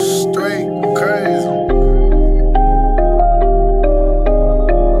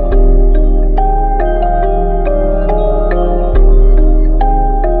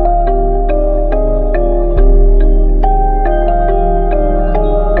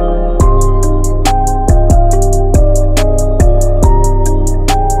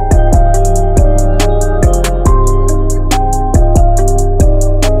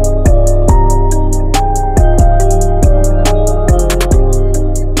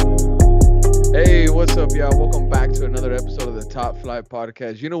What's up, y'all? Welcome back to another episode of the Top Flight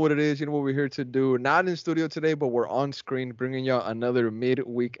Podcast. You know what it is. You know what we're here to do. Not in studio today, but we're on screen bringing y'all another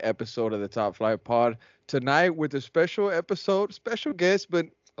midweek episode of the Top Flight Pod. Tonight with a special episode, special guest, but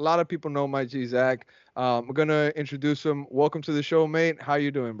a lot of people know my G, Zach. I'm going to introduce him. Welcome to the show, mate. How you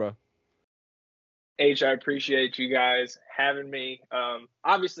doing, bro? H, I appreciate you guys having me.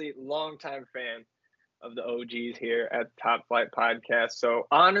 Obviously, longtime fan of the OGs here at the Top Flight Podcast. So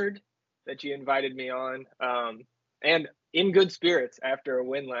honored that you invited me on, and in good spirits after a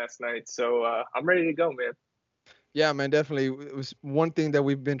win last night. So I'm ready to go, man. Yeah, man, definitely. It was one thing that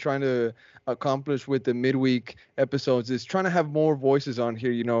we've been trying to accomplish with the midweek episodes is trying to have more voices on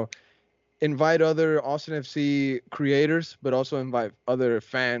here, invite other Austin FC creators, but also invite other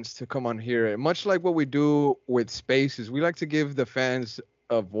fans to come on here. And much like what we do with Spaces, we like to give the fans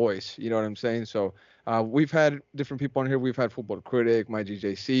a voice. You know what I'm saying? So we've had different people on here. We've had Football Critic, my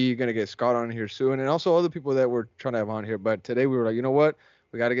GJC, gonna get Scott on here soon, and also other people that we're trying to have on here. But today we were like, you know what?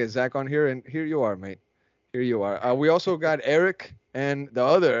 We got to get Zach on here, and here you are, mate. Here you are. We also got Eric and the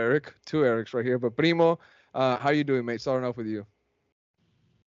other Eric, two Erics right here. But Primo, how you doing, mate? Starting off with you.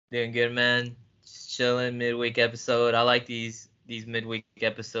 Doing good, man. Just chilling, midweek episode. I like these midweek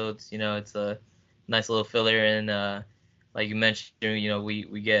episodes. It's a nice little filler, and like you mentioned,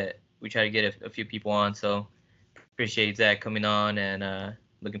 we try to get a few people on. So appreciate Zach coming on, and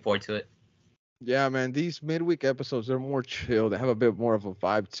looking forward to it. Yeah, man. These midweek episodes are more chill. They have a bit more of a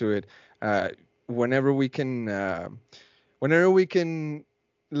vibe to it. Whenever we can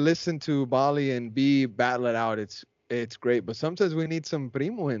listen to Bali and B battle it out, it's great. But sometimes we need some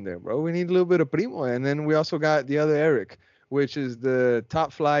Primo in there, bro. We need a little bit of Primo. And then we also got the other Eric, which is the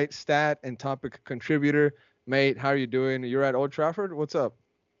Top Flight stat and topic contributor. Mate, how are you doing? You're at Old Trafford? What's up?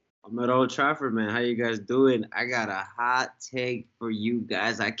 I'm at Old Trafford, man. How you guys doing? I got a hot take for you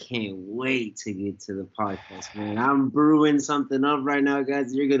guys. I can't wait to get to the podcast, man. I'm brewing something up right now,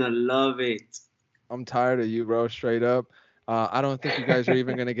 guys. You're going to love it. I'm tired of you, bro, straight up. I don't think you guys are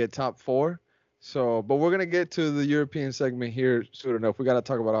even going to get top four. So, but we're going to get to the European segment here soon enough. We got to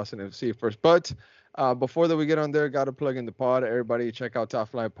talk about Austin FC first. But before that we get on there, got to plug in the pod. Everybody check out Top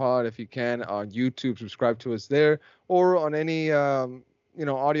Flight Pod if you can on YouTube. Subscribe to us there or on any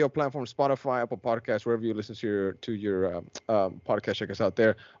audio platform, Spotify, Apple Podcasts, wherever you listen to your podcast. Check us out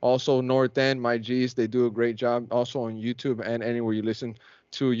there. Also, North End, my G's, they do a great job. Also on YouTube and anywhere you listen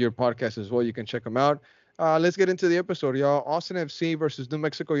to your podcast as well. You can check them out. Let's get into the episode, y'all. Austin FC versus New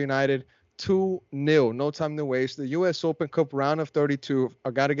Mexico United. 2-0, no time to waste. The U.S. Open Cup round of 32.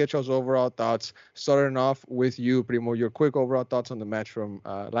 I got to get y'all's overall thoughts. Starting off with you, Primo, your quick overall thoughts on the match from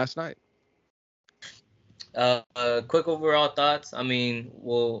last night. Quick overall thoughts. I mean,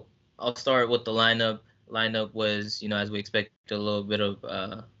 I'll start with the lineup. Lineup was, as we expected, a little bit of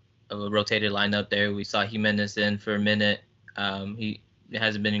a rotated lineup there. We saw Jimenez in for a minute. He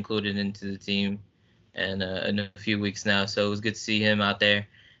hasn't been included into the team in a few weeks now, so it was good to see him out there.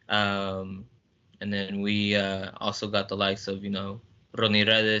 And then we also got the likes of, Ronnie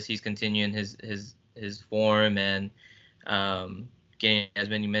Redes. He's continuing his form and getting as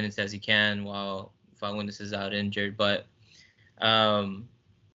many minutes as he can while Fagundes is out injured. But at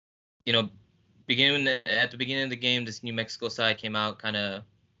the beginning of the game, this New Mexico side came out kind of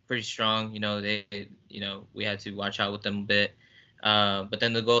pretty strong. We had to watch out with them a bit. But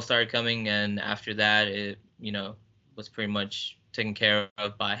then the goal started coming, and after that, it was pretty much taken care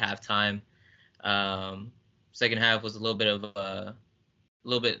of by halftime. Second half was a little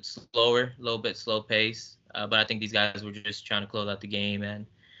bit slow pace. But I think these guys were just trying to close out the game. And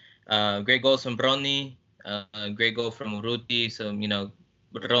great goals from Brony, great goal from Urruti. So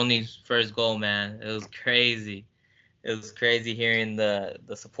Ronnie's first goal, man, it was crazy. It was crazy hearing the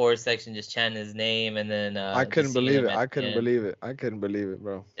support section just chanting his name, and then I couldn't believe it. I couldn't believe it,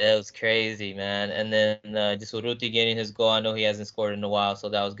 bro. It was crazy, man. And then just Urruti getting his goal. I know he hasn't scored in a while, so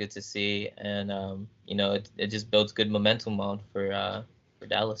that was good to see. And it just builds good momentum on for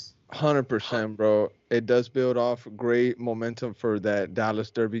Dallas. 100%, bro. It does build off great momentum for that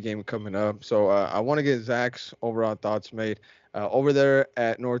Dallas Derby game coming up. So I want to get Zach's overall thoughts, mate. Over there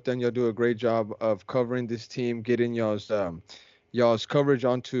at North End, you'll do a great job of covering this team, getting y'all's coverage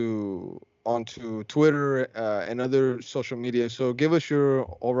onto Twitter and other social media. So give us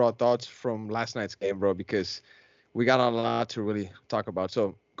your overall thoughts from last night's game, bro, because we got a lot to really talk about.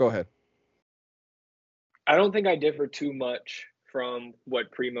 So go ahead. I don't think I differ too much from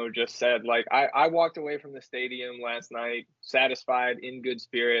what Primo just said. Like I walked away from the stadium last night satisfied, in good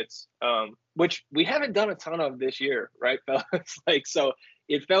spirits, which we haven't done a ton of this year, right, fellas? So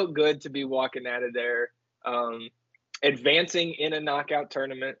it felt good to be walking out of there, advancing in a knockout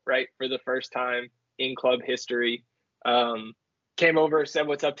tournament, right, for the first time in club history. Came over, said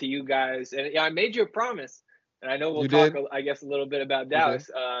what's up to you guys. And I made you a promise. And I know we'll talk, I guess, a little bit about Dallas.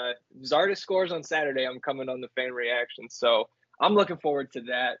 Zardes scores on Saturday. I'm coming on the fan reaction. So I'm looking forward to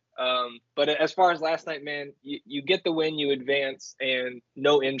that. But as far as last night, man, you get the win, you advance, and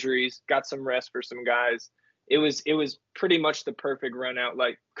no injuries. Got some rest for some guys. It was pretty much the perfect run out.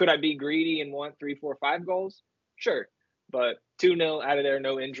 Like, could I be greedy and want 3, 4, 5 goals? Sure. But 2-0 out of there,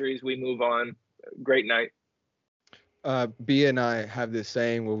 no injuries. We move on. Great night. B and I have this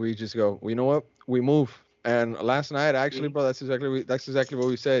saying where we just go, well, you know what? We move. And last night, actually, bro, that's exactly what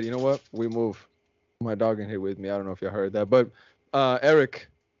we said. You know what? We move. My dog in here with me. I don't know if you heard that. But Eric,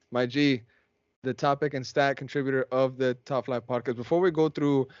 my G, the topic and stat contributor of the Top Flight podcast. Before we go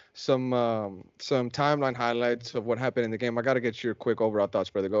through some timeline highlights of what happened in the game, I got to get your quick overall thoughts,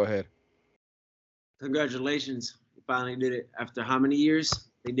 brother. Go ahead. Congratulations. You finally did it. After how many years?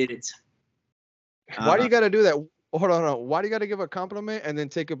 They did it. Why do you got to do that? Hold on. Why do you got to give a compliment and then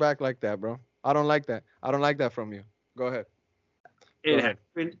take it back like that, bro? I don't like that. I don't like that from you. Go ahead.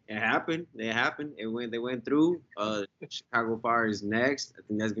 Happened. It happened. They went through. Chicago Fire is next. I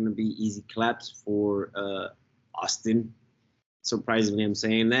think that's gonna be easy claps for Austin. Surprisingly, I'm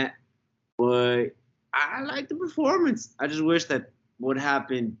saying that, but I like the performance. I just wish that what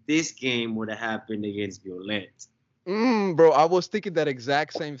happened this game would have happened against Violette. Bro, I was thinking that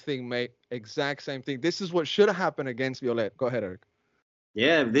exact same thing, mate. Exact same thing. This is what should have happened against Violette. Go ahead, Eric.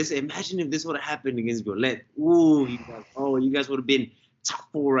 Yeah, imagine if this would have happened against Violette. Ooh, you guys would have been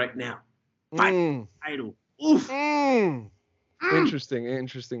top 4 right now. Title. Oof.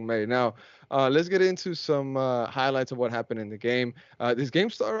 Interesting, mate. Now, let's get into some highlights of what happened in the game. This game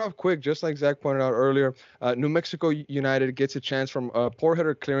started off quick, just like Zach pointed out earlier. New Mexico United gets a chance from a poor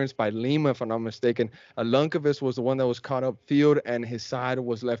header clearance by Lima, if I'm not mistaken. Lunkovic was the one that was caught up field, and his side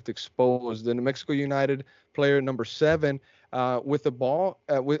was left exposed. The New Mexico United player number 7 with the ball,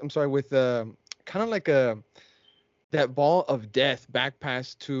 with kind of like that ball of death back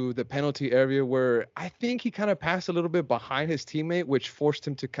pass to the penalty area, where I think he kind of passed a little bit behind his teammate, which forced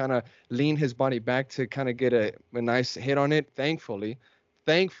him to kind of lean his body back to kind of get a nice hit on it. Thankfully,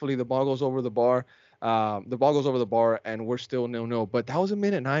 the ball goes over the bar. And we're still 0-0. But that was a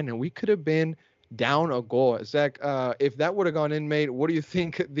minute 9, and we could have been down a goal. Zach, if that would have gone in, mate, what do you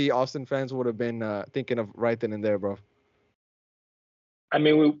think the Austin fans would have been thinking of right then and there, bro? I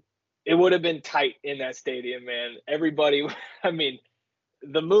mean, it would have been tight in that stadium, man. Everybody, I mean,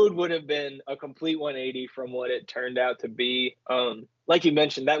 the mood would have been a complete 180 from what it turned out to be. Like you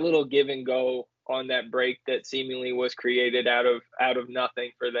mentioned, that little give and go on that break that seemingly was created out of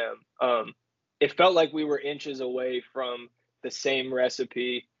nothing for them. It felt like we were inches away from the same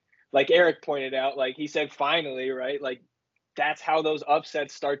recipe. Like Eric pointed out, like he said, finally, right? Like that's how those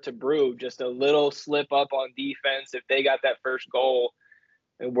upsets start to brew. Just a little slip up on defense. If they got that first goal,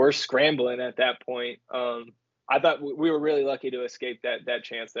 and we're scrambling at that point. I thought we were really lucky to escape that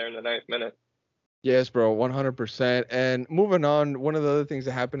chance there in the 9th minute. Yes, bro, 100%. And moving on, one of the other things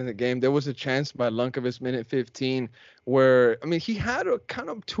that happened in the game, there was a chance by Lunkovic, minute 15, where, I mean, he had a kind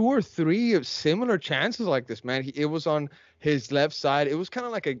of 2 or 3 of similar chances like this, man. It was on his left side. It was kind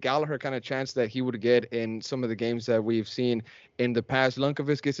of like a Gallagher kind of chance that he would get in some of the games that we've seen in the past.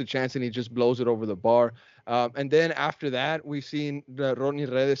 Lunkovic gets a chance and he just blows it over the bar. And then after that, we've seen Rodney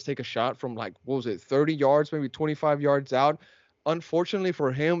Redes take a shot from 30 yards, maybe 25 yards out. Unfortunately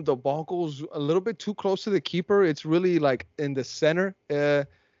for him, the ball goes a little bit too close to the keeper. It's really like in the center.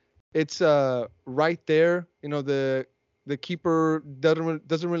 It's right there. You know, the keeper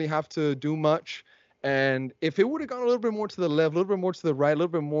doesn't really have to do much. And if it would have gone a little bit more to the left, a little bit more to the right, a little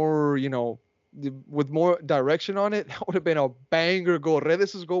bit more, you know, with more direction on it, that would have been a banger goal.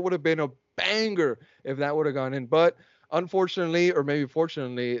 Redes' goal would have been a banger if that would have gone in. But unfortunately, or maybe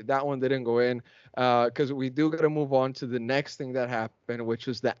fortunately, that one didn't go in, because we do got to move on to the next thing that happened, which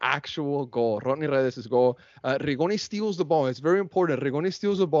was the actual goal. Rodney Redes' goal. Rigoni steals the ball. It's very important. Rigoni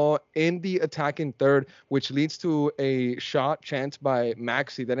steals the ball in the attacking third, which leads to a shot chance by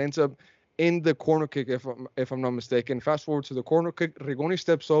Maxi that ends up in the corner kick, if I'm not mistaken. Fast forward to the corner kick. Rigoni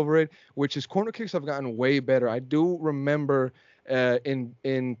steps over it, which his corner kicks have gotten way better. I do remember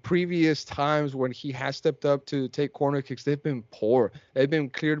in previous times when he has stepped up to take corner kicks, they've been poor. They've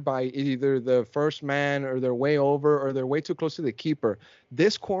been cleared by either the first man, or they're way over, or they're way too close to the keeper.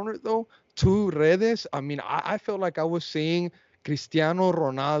 This corner, though, to Redes, I mean, I felt like I was seeing Cristiano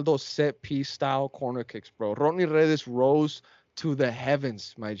Ronaldo set piece style corner kicks, bro. Rodney Redes rose to the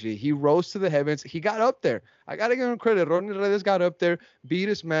heavens, my G. He rose to the heavens. He got up there. I gotta give him credit. Rodney Redes got up there, beat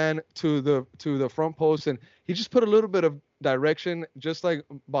his man to the front post, and he just put a little bit of direction, just like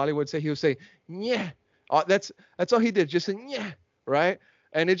Bali would say. He would say, "Yeah." That's all he did. Just say, "Yeah," right?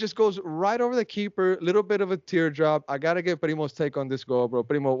 And it just goes right over the keeper. Little bit of a teardrop. I gotta get Primo's take on this goal, bro.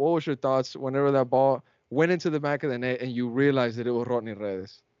 Primo, what was your thoughts whenever that ball went into the back of the net and you realized that it was Rodney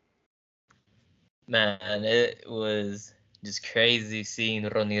Redes? Man, it was just crazy seeing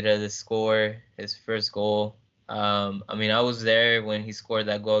Ramirez score his first goal. I mean, I was there when he scored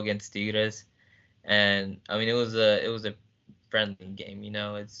that goal against Tigres, and I mean, it was a friendly game.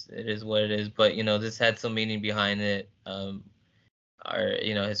 It is what it is. But this had some meaning behind it.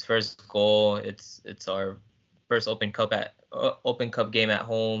 His first goal. It's our first Open Cup game at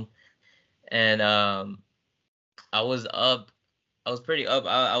home, and I was up. I was pretty up.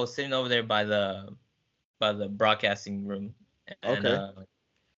 I was sitting over there by the broadcasting room, and Okay.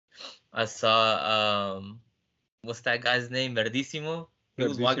 I saw what's that guy's name? Verdissimo. He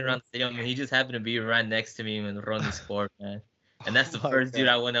was walking Verdissimo. around the stadium, and he just happened to be right next to me when Ronnie scored, man. And that's the My first dude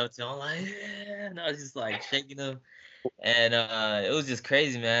God. I went up to. I'm like, yeah, and I was just like shaking him, and it was just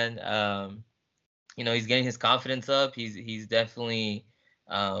crazy, man. He's getting his confidence up. He's definitely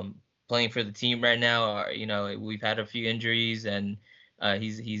playing for the team right now. We've had a few injuries, and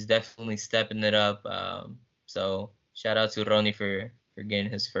he's definitely stepping it up. So shout out to Ronnie for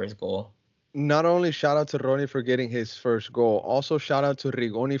getting his first goal. Not only shout out to Ronnie for getting his first goal, also shout out to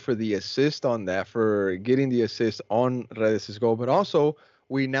Rigoni for the assist on that, for getting the assist on Redes' goal. But also,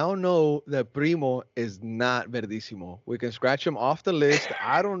 we now know that Primo is not Verdissimo. We can scratch him off the list.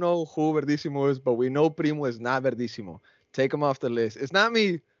 I don't know who Verdissimo is, but we know Primo is not Verdissimo. Take him off the list. It's not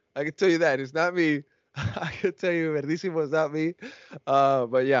me. I can tell you that. It's not me. I can tell you Verdissimo is not me.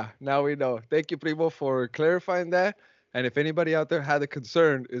 But yeah, now we know. Thank you, Primo, for clarifying that. And if anybody out there had a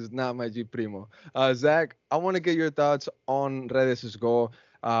concern, is not my G Primo. Zach, I want to get your thoughts on Redes' goal.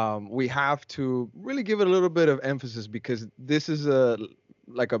 We have to really give it a little bit of emphasis because this is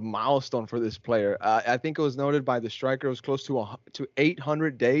like a milestone for this player. I think it was noted by the striker. It was close to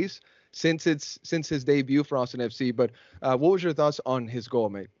 800 days since his debut for Austin FC. But what was your thoughts on his goal,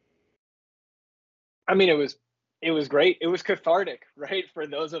 mate? I mean, it was great. It was cathartic, right? For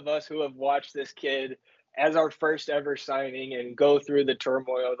those of us who have watched this kid as our first ever signing and go through the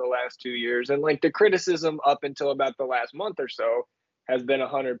turmoil of the last 2 years. And like the criticism up until about the last month or so has been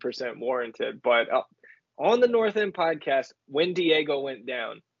 100% warranted. But on the North End podcast, when Diego went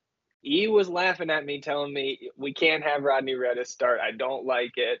down, he was laughing at me, telling me we can't have Rodney Redes start. I don't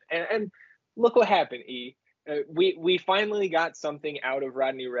like it. And look what happened, E. We finally got something out of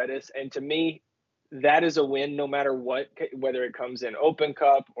Rodney Redes. And to me, that is a win no matter what, whether it comes in Open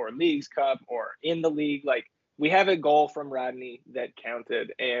Cup or Leagues Cup or in the league. Like, we have a goal from Rodney that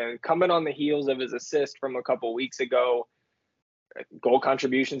counted. And coming on the heels of his assist from a couple weeks ago, goal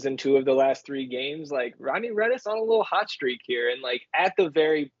contributions in 2 of the last 3 games, like Rodney Redes on a little hot streak here. And like at the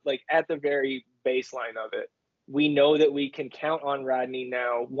very baseline of it, we know that we can count on Rodney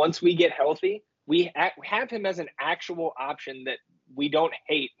now. Once we get healthy, we have him as an actual option that we don't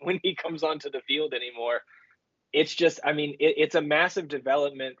hate when he comes onto the field anymore. It's just, I mean, it's a massive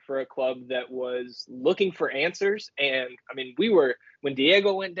development for a club that was looking for answers. And I mean, when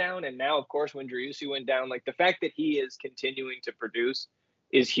Diego went down, and now, of course, when Driussi went down, like the fact that he is continuing to produce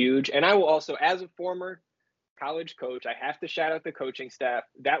is huge. And I will also, as a former college coach, I have to shout out the coaching staff.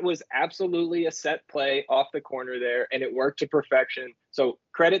 That was absolutely a set play off the corner there, and it worked to perfection. So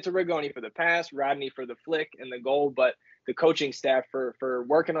credit to Rigoni for the pass, Rodney for the flick and the goal, but the coaching staff for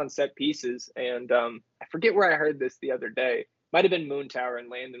working on set pieces. And I forget where I heard this the other day. Might have been Moon Tower, and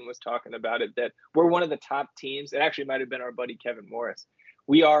Landon was talking about it, that we're one of the top teams. It actually might have been our buddy Kevin Morris.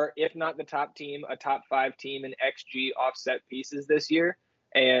 We are, if not the top team, a top 5 team in XG offset pieces this year.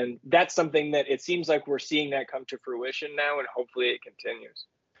 And that's something that it seems like we're seeing that come to fruition now, and hopefully it continues.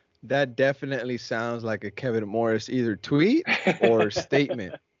 That definitely sounds like a Kevin Morris either tweet or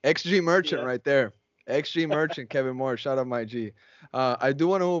statement. XG Merchant right there. XG Merchant, Kevin Morris. Shout out my G. I do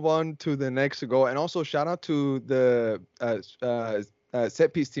want to move on to the next goal, and also shout out to the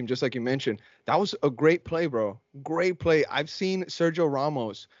set piece team, just like you mentioned. That was a great play, bro. Great play. I've seen Sergio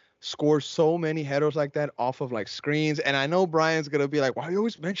Ramos score so many headers like that off of like screens, and I know Brian's gonna be like, "Why are you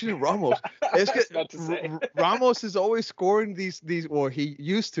always mentioning Ramos?" Ramos is always scoring these. Well, he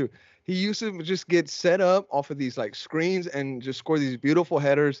used to just get set up off of these like screens and just score these beautiful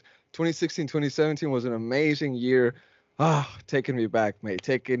headers. 2016, 2017 was an amazing year. Taking me back, mate.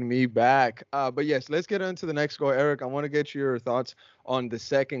 Taking me back. But yes, let's get into the next goal. Eric, I want to get your thoughts on the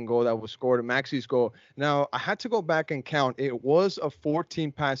second goal that was scored, Maxi's goal. Now, I had to go back and count. It was a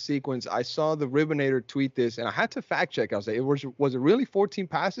 14 pass sequence. I saw the Ribbinator tweet this, and I had to fact check. I was like, was it really 14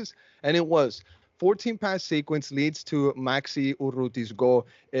 passes? And it was 14 pass sequence leads to Maxi Urruti's goal.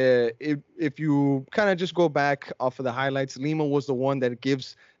 If you kind of just go back off of the highlights, Lima was the one that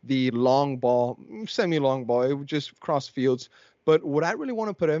gives the long ball, semi-long ball. It would just cross fields. But what I really want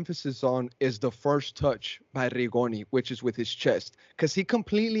to put emphasis on is the first touch by Rigoni, which is with his chest, because he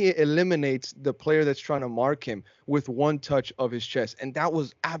completely eliminates the player that's trying to mark him with one touch of his chest. And that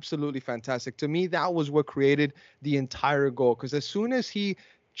was absolutely fantastic. To me, that was what created the entire goal, because as soon as he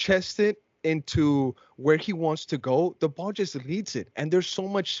chested into where he wants to go, the ball just leads it, and there's so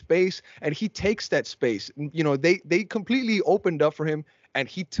much space, and he takes that space. They completely opened up for him, and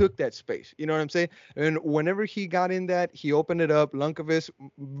he took that space. You know what I'm saying? And whenever he got in that, he opened it up. Lunkovic,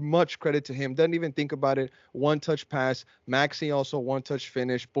 much credit to him, doesn't even think about it. One touch pass. Maxi also one touch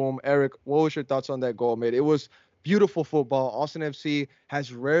finish. Boom. Eric, what was your thoughts on that goal, mate? It was beautiful football. Austin FC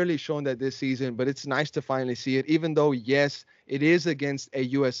has rarely shown that this season, but it's nice to finally see it, even though, yes, it is against a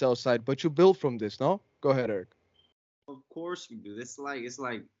USL side, but you built from this, no? Go ahead, Eric. Of course we do. It's like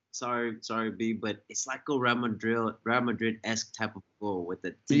sorry, B, but it's like a Real Madrid-esque type of goal with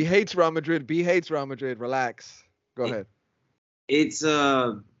the B hates Real Madrid. B hates Real Madrid. Relax. Go ahead. It's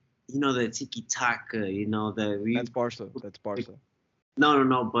the tiki taka, That's Barca. That's Barca.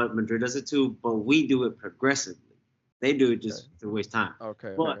 No, but Madrid does it too, but we do it progressively. They do it just to waste time.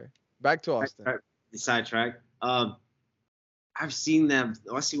 Okay. But okay. Back to Austin. The sidetrack. I've seen that.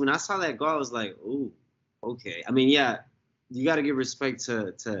 When I saw that goal, I was like, ooh, okay. I mean, yeah, you got to give respect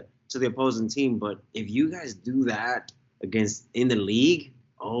to the opposing team, but if you guys do that in the league,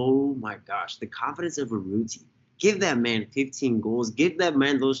 oh my gosh, the confidence of Urruti. Give that man 15 goals. Give that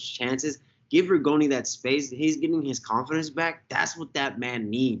man those chances. Give Rigoni that space. He's getting his confidence back. That's what that man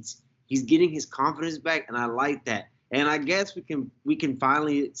needs. He's getting his confidence back, and I like that. And I guess we can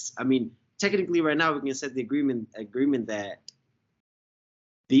finally. I mean, technically, right now we can set the agreement that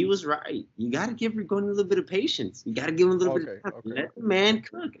B was right. You got to give Rigoni a little bit of patience. You got to give him a little bit of time. Okay. Let the man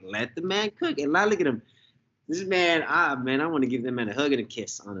cook. Let the man cook. And now look at him. This man, I want to give that man a hug and a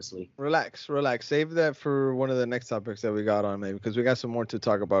kiss, honestly. Relax. Save that for one of the next topics that we got on, maybe, because we got some more to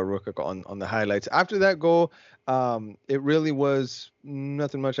talk about real quick on the highlights. After that goal, it really was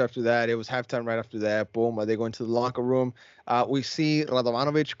nothing much after that. It was halftime right after that. Boom, they go into the locker room. We see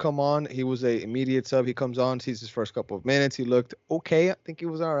Radovanovic come on. He was an immediate sub. He comes on, sees his first couple of minutes. He looked okay. I think he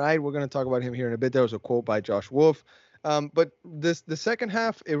was all right. We're going to talk about him here in a bit. There was a quote by Josh Wolf. But the second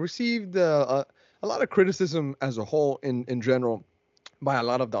half, it received a lot of criticism as a whole in general by a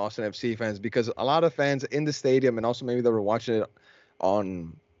lot of the Austin FC fans, because a lot of fans in the stadium, and also maybe they were watching it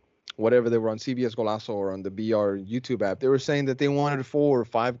on whatever they were on CBS Golazo or on the BR YouTube app, they were saying that they wanted 4 or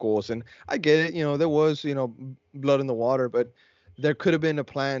 5 goals. And I get it, there was, blood in the water, but there could have been a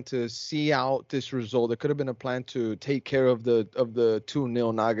plan to see out this result. There could have been a plan to take care of the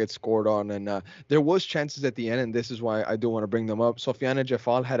 2-0 Nuggets scored on. And there was chances at the end, and this is why I do want to bring them up. Sofiane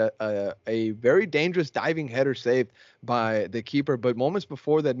Jeffal had a very dangerous diving header saved by the keeper. But moments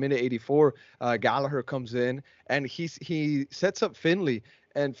before that, minute 84, Gallagher comes in, and he sets up Finley.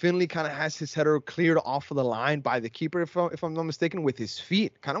 And Finley kind of has his header cleared off of the line by the keeper, if I'm not mistaken, with his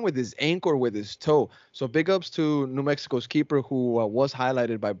feet, kind of with his ankle or with his toe. So big ups to New Mexico's keeper, who was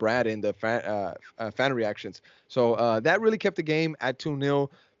highlighted by Brad in the fan reactions. So that really kept the game at 2-0.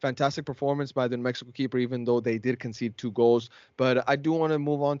 Fantastic performance by the New Mexico keeper, even though they did concede 2 goals. But I do want to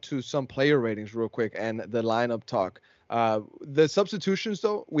move on to some player ratings real quick and the lineup talk. The substitutions,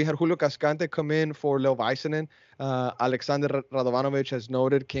 though, we had Julio Cascante come in for Leo Väisänen. Alexander Radovanovic, as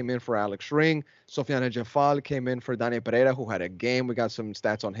noted, came in for Alex Ring. Sofiane Jeffal came in for Dani Pereira, who had a game. We got some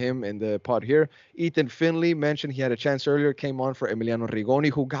stats on him in the pod here. Ethan Finley, mentioned he had a chance earlier, came on for Emiliano Rigoni,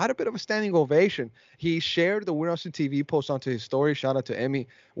 who got a bit of a standing ovation. He shared the We're Austin TV post onto his story, shout out to Emmy,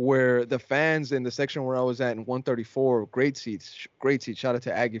 where the fans in the section where I was at in 134, great seats, shout out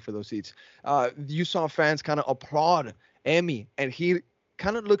to Aggie for those seats. You saw fans kind of applaud Emmy, and he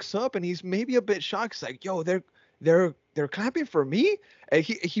kind of looks up and he's maybe a bit shocked. He's like, yo, they're clapping for me. And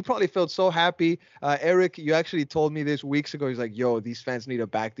he probably felt so happy. Eric, you actually told me this weeks ago. He's like, yo, these fans need to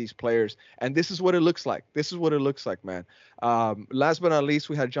back these players. And this is what it looks like. Man. Last but not least,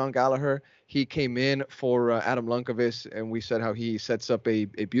 we had John Gallagher. He came in for Adam Lunkovic, and we said how he sets up a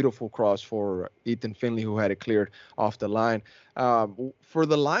beautiful cross for Ethan Finley, who had it cleared off the line. For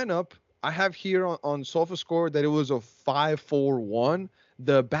the lineup, I have here on SofaScore that it was a 5-4-1.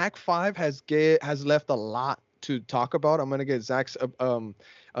 The back five has left a lot to talk about. I'm going to get Zach's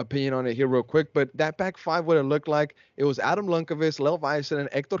opinion on it here real quick. But that back five, what it looked like, it was Adam Lunkovic, Leo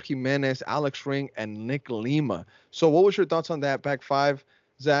Väisänen, Hector Jimenez, Alex Ring, and Nick Lima. So what was your thoughts on that back five,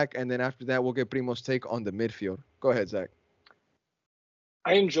 Zach? And then after that, we'll get Primo's take on the midfield. Go ahead, Zach.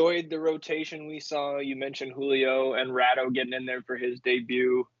 I enjoyed the rotation we saw. You mentioned Julio and Rado getting in there for his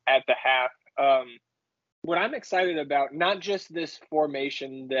debut at the half. What I'm excited about, not just this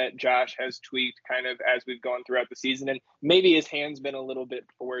formation that Josh has tweaked kind of as we've gone throughout the season, and maybe his hand's been a little bit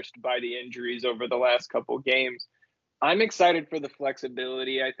forced by the injuries over the last couple games. I'm excited for the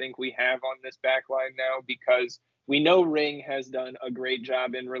flexibility I think we have on this back line now, because we know Ring has done a great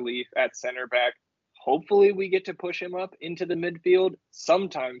job in relief at center back. Hopefully we get to push him up into the midfield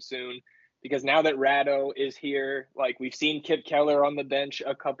sometime soon, because now that Rado is here, like we've seen Kip Keller on the bench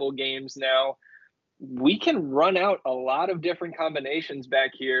a couple games now, we can run out a lot of different combinations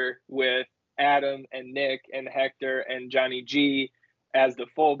back here with Adam and Nick and Hector and Johnny G as the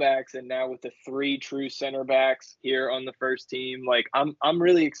fullbacks, and now with the 3 true center backs here on the first team. Like I'm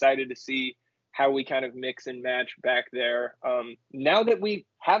really excited to see how we kind of mix and match back there. Now that we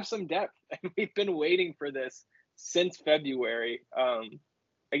have some depth, and we've been waiting for this since February.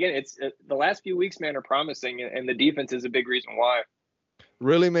 Again, it's the last few weeks, man, are promising, and the defense is a big reason why.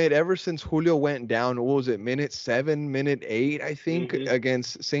 Really made ever since Julio went down. What was it, minute 7, minute 8, I think,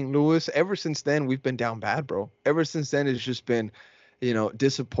 against St. Louis? Ever since then, we've been down bad, bro. Ever since then, it's just been,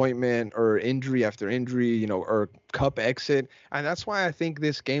 disappointment or injury after injury, or cup exit. And that's why I think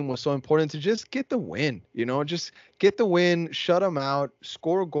this game was so important, to just get the win, just get the win, shut them out,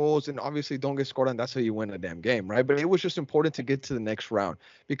 score goals, and obviously don't get scored on. That's how you win a damn game, right? But it was just important to get to the next round,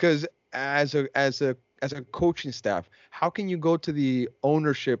 because as a coaching staff, how can you go to the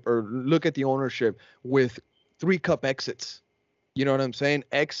ownership or look at the ownership with 3 cup exits? You know what I'm saying?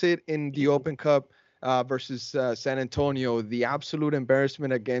 Exit in the Open Cup versus San Antonio, the absolute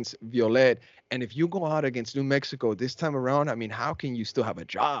embarrassment against Violet. And if you go out against New Mexico this time around, I mean, how can you still have a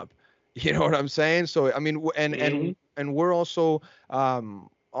job? You know what I'm saying? So, I mean, and we're also on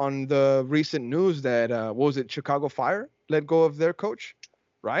the recent news that, what was it, Chicago Fire let go of their coach,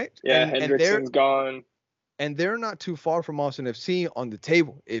 right? Yeah, Hendrickson's gone. And they're not too far from AustinFC on the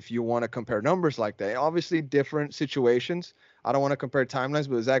table, if you want to compare numbers like that. Obviously, different situations. I don't want to compare timelines,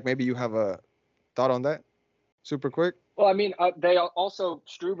 but Zach, maybe you have a thought on that super quick. Well, I mean, they also,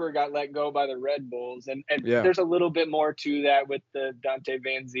 Struber got let go by the Red Bulls, and there's a little bit more to that with the Dante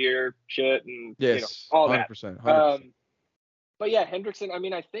Van Zier shit and all 100%, that. But yeah, Hendrickson, I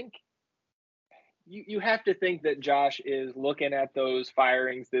mean, I think you have to think that Josh is looking at those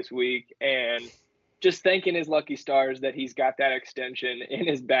firings this week and just thanking his lucky stars that he's got that extension in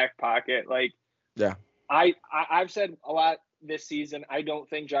his back pocket. Like, yeah, I've said a lot this season. I don't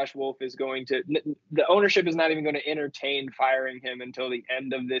think Josh Wolf is going to, the ownership is not even going to entertain firing him until the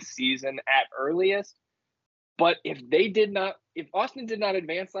end of this season at earliest. But if Austin did not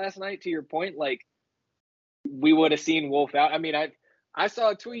advance last night, to your point, like, we would have seen Wolf out. I mean, I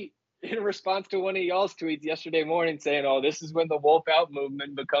saw a tweet in response to one of y'all's tweets yesterday morning saying, "Oh, this is when the Wolf out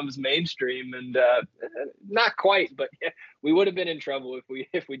movement becomes mainstream," and not quite, but yeah, we would have been in trouble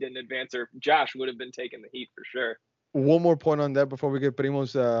if we didn't advance, or Josh would have been taking the heat for sure. One more point on that before we get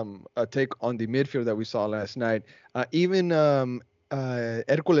Primo's take on the midfield that we saw last night. Even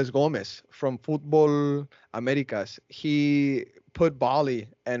Hercules Gomez from Football Americas, he put Bali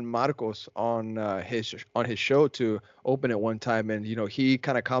and Marcos on his show to open it one time, and he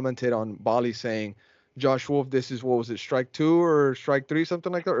kind of commented on Bali saying, "Josh Wolf, this is, what was it, strike 2 or strike 3,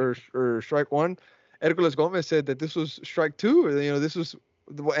 something like that, or strike 1." Hercules Gomez said that this was strike 2. This was,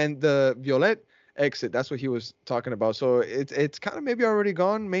 and the Violet exit, that's what he was talking about. So it's kind of maybe already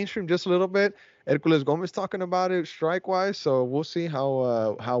gone mainstream just a little bit. Hercules Gomez talking about it strike wise, so we'll see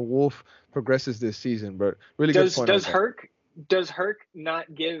how Wolf progresses this season. But really good point. Does Herc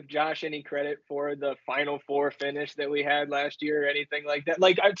not give Josh any credit for the Final Four finish that we had last year or anything like that?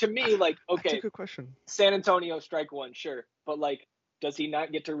 Like, to me, like, okay, that's a good question. San Antonio strike 1, sure, but like, does he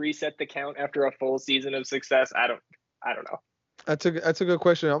not get to reset the count after a full season of success? I don't know. That's a good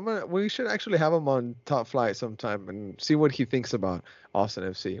question. We should actually have him on Top Flight sometime and see what he thinks about Austin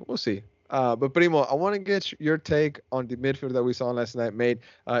FC. We'll see. But Primo, I want to get your take on the midfield that we saw last night, mate.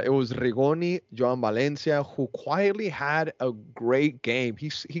 It was Rigoni, Joan Valencia, who quietly had a great game.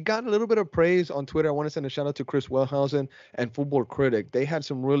 He got a little bit of praise on Twitter. I want to send a shout out to Chris Wellhausen and Football Critic. They had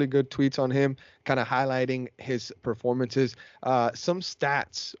some really good tweets on him, kind of highlighting his performances. Some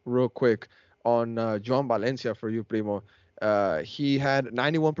stats real quick on Joan Valencia for you, Primo. He had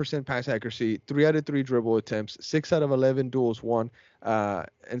 91% pass accuracy, 3 out of 3 dribble attempts, 6 out of 11 duels won, and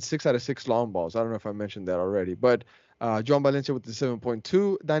 6 out of 6 long balls. I don't know if I mentioned that already, but John Valencia with the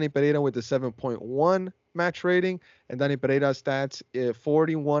 7.2, Danny Pereira with the 7.1 match rating, and Danny Pereira's stats: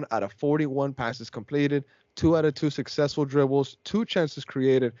 41 out of 41 passes completed, 2 out of 2 successful dribbles, 2 chances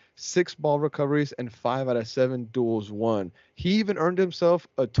created, 6 ball recoveries, and 5 out of 7 duels won. He even earned himself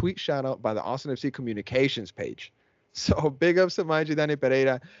a tweet shout out by the Austin FC communications page. So big ups to Maji Danny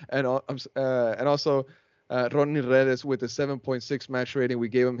Pereira and also Ronnie Redes with a 7.6 match rating. We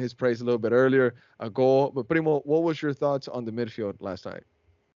gave him his praise a little bit earlier, a goal. But Primo, what was your thoughts on the midfield last night?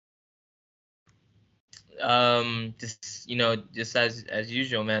 Just as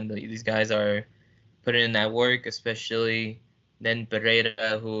usual, man. These guys are putting in that work, especially then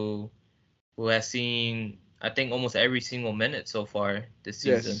Pereira, who has seen, I think, almost every single minute so far this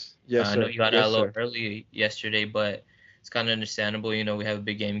season. Yes, I know sir. you got Yes, out a little sir. early yesterday, but it's kind of understandable. You know, we have a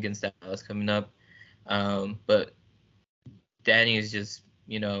big game against Dallas coming up. But Danny is just,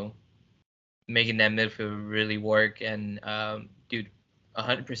 making that midfield really work. And, dude,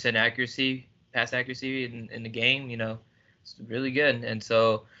 100% accuracy, pass accuracy in the game, it's really good. And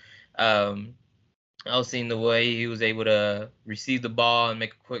so I was seeing the way he was able to receive the ball and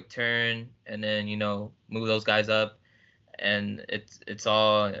make a quick turn and then, move those guys up. And it's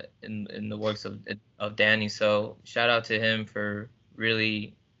all in the works of Danny. So shout out to him for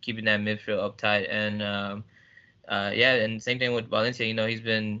really keeping that midfield uptight. And and same thing with Valencia. He's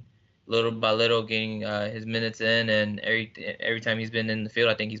been little by little getting his minutes in, and every time he's been in the field,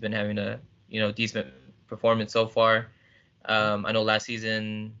 I think he's been having a decent performance so far. I know last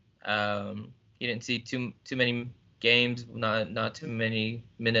season he didn't see too many games, not too many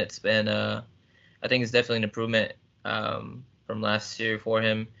minutes, and I think it's definitely an improvement from last year for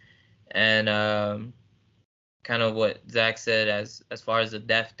him. And kind of what Zach said as far as the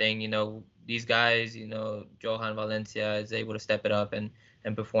depth thing, these guys, Johan Valencia is able to step it up and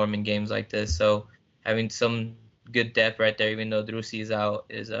perform in games like this. So having some good depth right there, even though Drusi is out,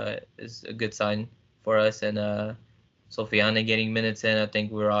 is a good sign for us. And Sofiane getting minutes in, I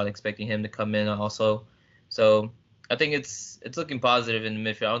think we were all expecting him to come in also. So I think it's looking positive in the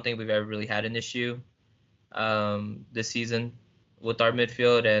midfield. I don't think we've ever really had an issue this season with our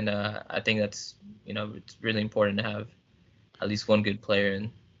midfield, and I think that's it's really important to have at least one good player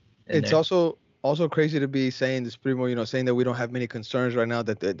in It's there. also crazy to be saying this, Primo, saying that we don't have many concerns right now,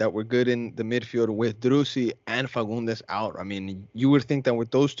 that we're good in the midfield with Drusi and Fagundes out. I mean, you would think that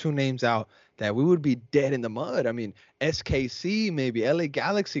with those two names out, that we would be dead in the mud. I mean, SKC, maybe LA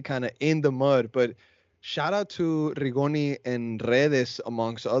Galaxy kind of in the mud, but shout out to Rigoni and Redes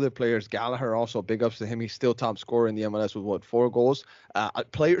amongst other players. Gallagher also, big ups to him. He's still top scorer in the MLS with 4 goals.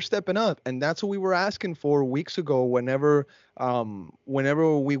 Players stepping up, and that's what we were asking for weeks ago. Whenever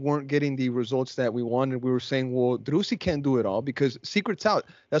we weren't getting the results that we wanted, we were saying, well, Drusi can't do it all because secret's out.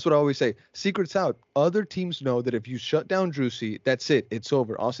 That's what I always say. Secret's out. Other teams know that if you shut down Drusi, that's it. It's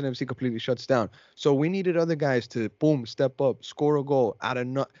over. Austin FC completely shuts down. So we needed other guys to boom, step up, score a goal out of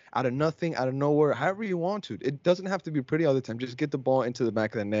nothing, out of nowhere, however you want to. It doesn't have to be pretty all the time. Just get the ball into the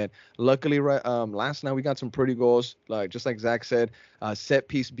back of the net. Luckily, last night we got some pretty goals, just like Zach said, set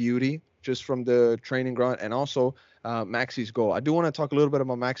piece beauty just from the training ground, and also Maxi's goal. I do want to talk a little bit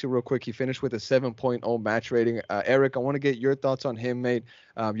about Maxi real quick. He finished with a 7.0 match rating. Eric, I want to get your thoughts on him, mate.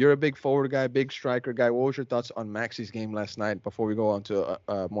 You're a big forward guy, big striker guy. What was your thoughts on Maxi's game last night before we go on to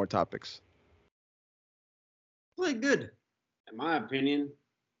more topics? Played good, in my opinion.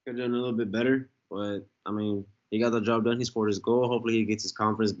 Could have done a little bit better, but I mean, he got the job done. He scored his goal. Hopefully, he gets his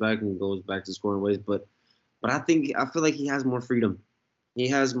confidence back and goes back to scoring ways. But I feel like he has more freedom. He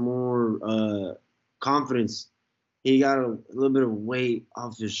has more confidence. He got a little bit of weight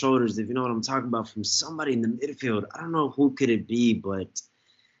off his shoulders, if you know what I'm talking about, from somebody in the midfield. I don't know who could it be, but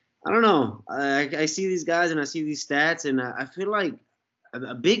I don't know. I see these guys and I see these stats, and I feel like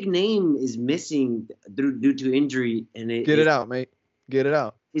a big name is missing due to injury. And Get it out, mate. Get it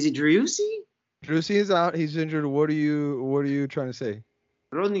out. Is it Driussi? Driussi is out. He's injured. What are you trying to say?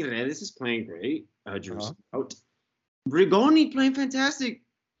 Ronnie Redes is playing great. Driussi out. Rigoni playing fantastic.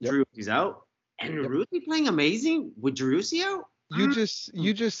 Yep. Driussi's out. And Urruti playing amazing with Driussi out? You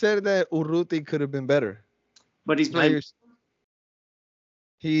just said that Urruti could have been better. But he's playing.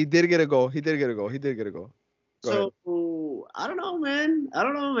 He did get a goal. So I don't know, man. I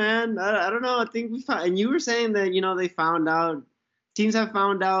don't know. I think we found, and you were saying that they found out, teams have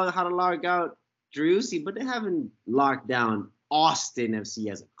found out how to lock out Driussi, but they haven't locked down Austin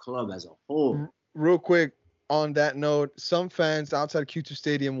FC as a club as a whole. Real quick on that note, some fans outside Q2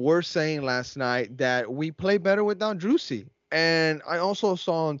 Stadium were saying last night that we play better without Driussi, and I also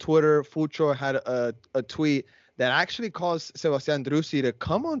saw on Twitter, Fucho had a tweet that actually caused Sebastian Drusi to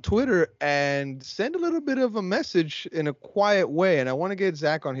come on Twitter and send a little bit of a message in a quiet way. And I want to get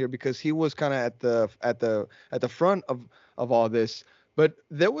Zach on here because he was kind of at the front of all this. But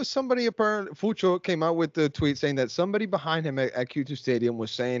there was somebody, apparently, Fucho came out with the tweet saying that somebody behind him at Q2 Stadium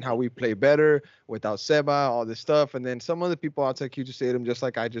was saying how we play better without Seba, all this stuff. And then some other people outside Q2 Stadium, just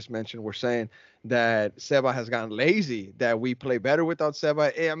like I just mentioned, were saying that Seba has gotten lazy, that we play better without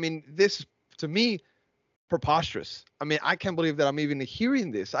Seba. I mean, this, to me, preposterous. I mean, I can't believe that I'm even hearing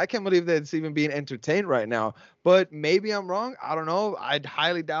this. I can't believe that it's even being entertained right now. But maybe I'm wrong. I don't know. I'd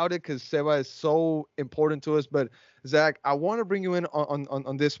highly doubt it because Seba is so important to us. But Zach, I want to bring you in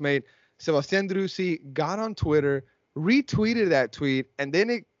on this, mate. Sebastian Drusi got on Twitter, retweeted that tweet, and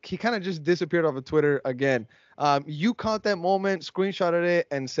then he kind of just disappeared off of Twitter again. You caught that moment, screenshotted it,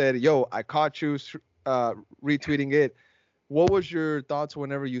 and said, "Yo, I caught you retweeting it." What was your thoughts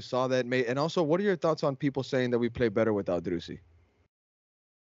whenever you saw that, mate? And also, what are your thoughts on people saying that we play better without Drusi?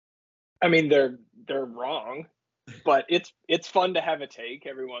 I mean, they're wrong, but it's fun to have a take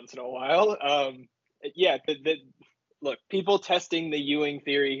every once in a while. Yeah, look, people testing the Ewing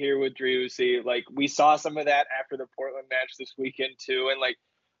theory here with Driussi, like we saw some of that after the Portland match this weekend too, and like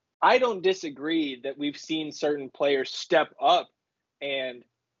I don't disagree that we've seen certain players step up and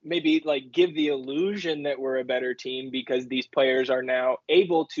maybe like give the illusion that we're a better team because these players are now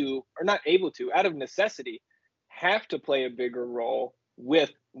able to, or not able to, out of necessity, have to play a bigger role with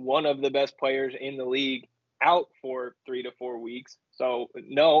one of the best players in the league out for 3 to 4 weeks. So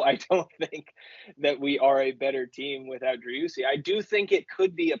no, I don't think that we are a better team without Driussi. I do think it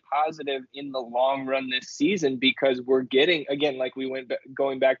could be a positive in the long run this season because we're getting, again, like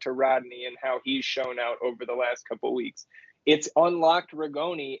going back to Rodney and how he's shown out over the last couple of weeks. It's unlocked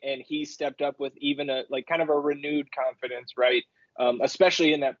Rigoni, and he stepped up with even a like kind of a renewed confidence, right?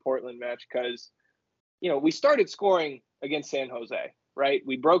 Especially in that Portland match because, we started scoring against San Jose, right?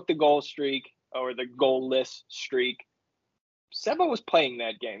 We broke the goal streak or the goalless streak. Seba was playing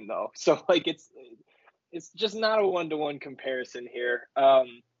that game though, so like it's just not a one-to-one comparison here.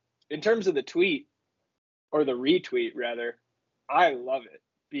 In terms of the tweet or the retweet rather, I love it.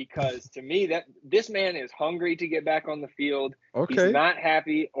 Because to me, that this man is hungry to get back on the field. Okay. He's not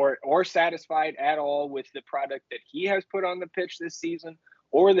happy or satisfied at all with the product that he has put on the pitch this season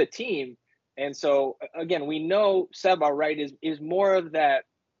or the team. And so, again, we know Seba, right, is more of that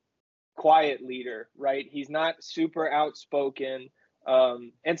quiet leader, right? He's not super outspoken.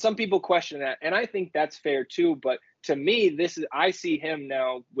 And some people question that. And I think that's fair too. But to me, I see him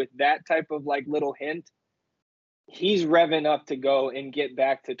now with that type of like little hint. He's revving up to go and get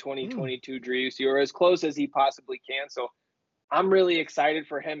back to 2022 Driussi or as close as he possibly can. So I'm really excited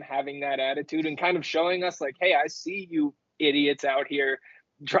for him having that attitude and kind of showing us like, hey, I see you idiots out here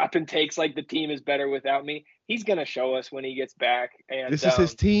dropping takes like the team is better without me. He's going to show us when he gets back. And this is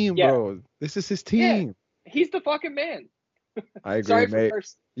his team, bro. This is his team. Yeah, he's the fucking man. I agree, Sorry mate. for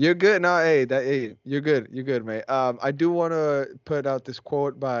You're good. No, hey, you're good. You're good, mate. I do want to put out this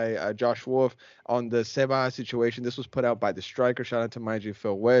quote by Josh Wolf on the Seba situation. This was put out by the striker. Shout out to my G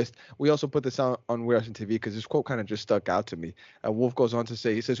Phil West. We also put this out on We're Austin TV because this quote kind of just stuck out to me. Wolf goes on to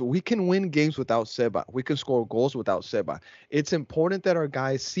say, he says, "We can win games without Seba. We can score goals without Seba. It's important that our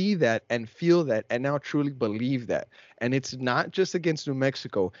guys see that and feel that and now truly believe that. And it's not just against New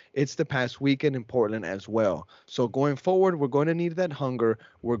Mexico. It's the past weekend in Portland as well. So going forward, we're going to need that hunger.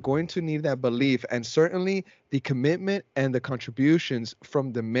 We're going to need that belief and certainly the commitment and the contributions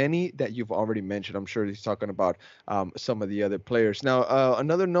from the many that you've already mentioned." I'm sure he's talking about some of the other players. Now,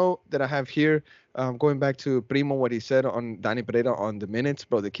 another note that I have here, going back to Primo, what he said on Danny Pereira on the minutes,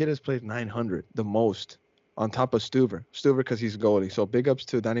 bro, the kid has played 900, the most, on top of Stuver because he's goalie. So big ups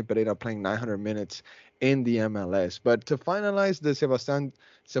to Danny Pereira playing 900 minutes in the MLS. But to finalize the Sebastian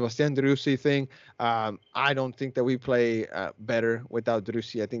Driussi thing, I don't think that we play better without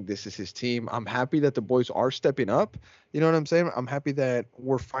Driussi. I think this is his team. I'm happy that the boys are stepping up. You know what I'm saying? I'm happy that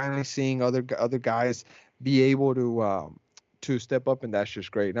we're finally seeing other guys be able to step up, and that's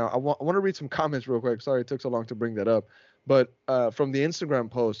just great. Now, I want to read some comments real quick. Sorry it took so long to bring that up. But from the Instagram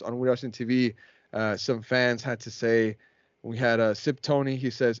post on We're Austin TV, some fans had to say, we had Sip Tony. He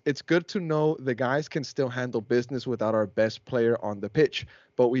says, "It's good to know the guys can still handle business without our best player on the pitch,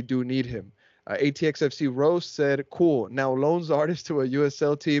 but we do need him." ATXFC Rose said, "Cool. Now loan Zardes to a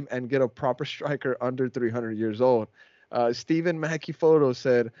USL team and get a proper striker under 300 years old." Stephen Mackey Photo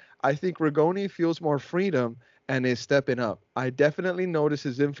said, "I think Rigoni feels more freedom and is stepping up. I definitely noticed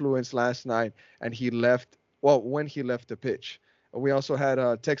his influence last night and when he left the pitch." We also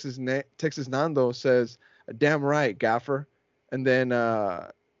had Texas Nando says, "Damn right, Gaffer." And then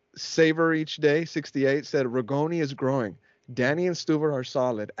Savor Each Day 68 said Rigoni is growing. Danny and Stuver are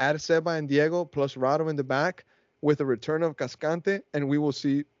solid. Add Seba and Diego plus Rado in the back with a return of Cascante, and we will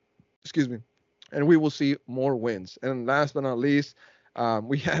see. Excuse me. And we will see more wins. And last but not least,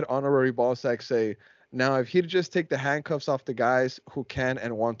 we had honorary ball sack say, now if he'd just take the handcuffs off the guys who can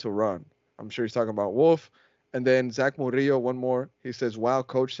and want to run. I'm sure he's talking about Wolf. And then Zach Murillo, one more. He says, wow,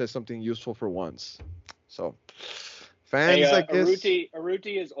 coach says something useful for once. So fans, Hey, I guess.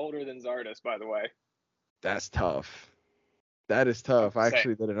 Arruti is older than Zardes, by the way. That's tough. That is tough. I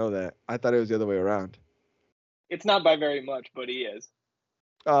actually didn't know that. I thought it was the other way around. It's not by very much, but he is.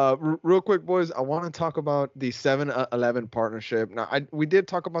 Real quick, boys, I want to talk about the 7-11 partnership. Now, we did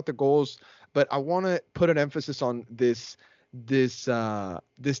talk about the goals, but I want to put an emphasis on this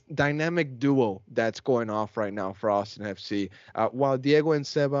dynamic duo that's going off right now for Austin FC. While Diego and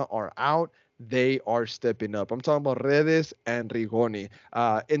Seba are out, they are stepping up. I'm talking about Redes and Rigoni.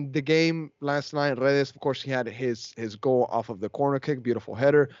 In the game last night, Redes, of course, he had his goal off of the corner kick, beautiful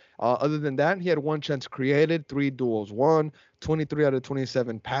header. Other than that, he had one chance created, 3 duels won, 23 out of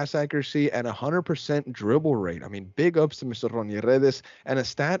 27 pass accuracy, and 100% dribble rate. I mean, big ups to Mr. Ronnie Redes. And a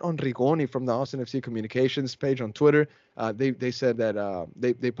stat on Rigoni from the Austin FC communications page on Twitter. They said that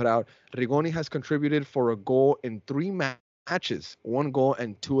they put out Rigoni has contributed for a goal in 3 matches, 1 goal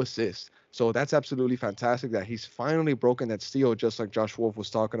and 2 assists. So that's absolutely fantastic that he's finally broken that seal, just like Josh Wolf was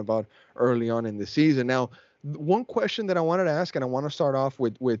talking about early on in the season. Now, one question that I wanted to ask, and I want to start off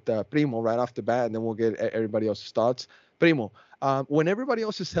with Primo right off the bat, and then we'll get everybody else's thoughts. Primo, when everybody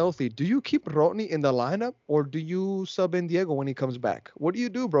else is healthy, do you keep Rodney in the lineup, or do you sub in Diego when he comes back? What do you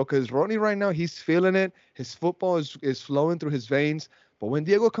do, bro? Because Rodney right now, he's feeling it. His football is flowing through his veins. But when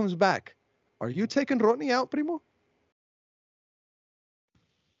Diego comes back, are you taking Rodney out, Primo?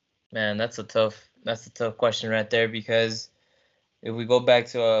 Man, that's a tough question right there, because if we go back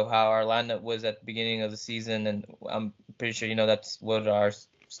to how our lineup was at the beginning of the season, and I'm pretty sure that's what our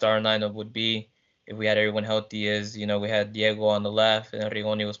starting lineup would be if we had everyone healthy. Is we had Diego on the left and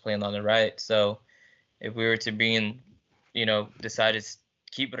Rigoni was playing on the right. So if we were to bring in, decide to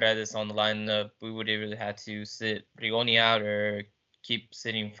keep Redes on the lineup, we would either have to sit Rigoni out or keep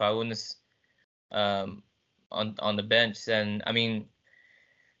sitting Faunus on the bench. And I mean,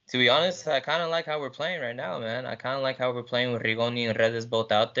 to be honest, I kind of like how we're playing right now, man. I kind of like how we're playing with Rigoni and Redes both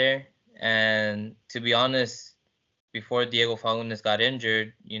out there. And to be honest, before Diego Faunus got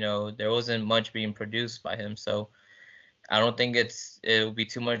injured, there wasn't much being produced by him. So I don't think it would be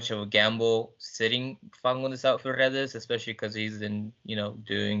too much of a gamble sitting Faunus out for Redes, especially because he's been,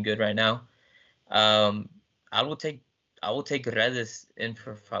 doing good right now. I will take Redes in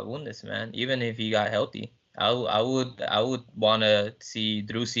for Faunus, man, even if he got healthy. I would want to see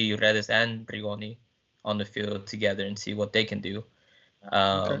Drusi, Redes, and Rigoni on the field together and see what they can do.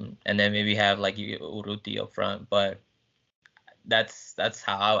 And then maybe have like Urruti up front. But that's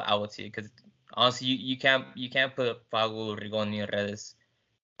how I would see it, because honestly, you can't put Fagu, Rigoni, and Redes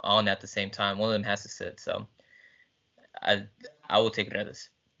on at the same time. One of them has to sit. So I will take Redes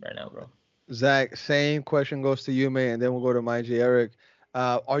right now, bro. Zach, same question goes to you, man, and then we'll go to my G. Eric.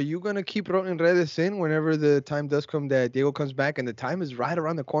 Are you going to keep Rodney Redes in whenever the time does come that Diego comes back? And the time is right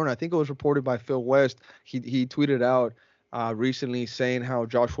around the corner. I think it was reported by Phil West. He tweeted out recently saying how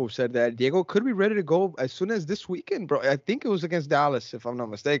Josh Wolf said that Diego could be ready to go as soon as this weekend, bro. I think it was against Dallas, if I'm not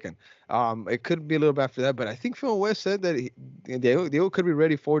mistaken. It could be a little bit after that, but I think Phil West said that Diego could be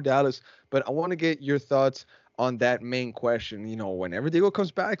ready for Dallas. But I want to get your thoughts on that main question. Whenever Diego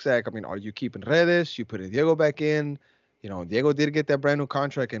comes back, Zach, I mean, are you keeping Redes? You putting Diego back in? Diego did get that brand new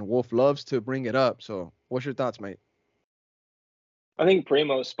contract, and Wolf loves to bring it up. So what's your thoughts, mate? I think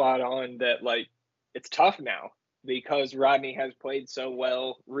Primo's spot on that, it's tough now because Rodney has played so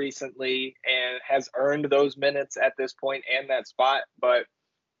well recently and has earned those minutes at this point and that spot. But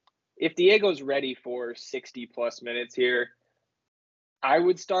if Diego's ready for 60-plus minutes here, I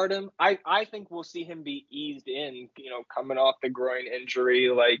would start him. I think we'll see him be eased in, coming off the groin injury.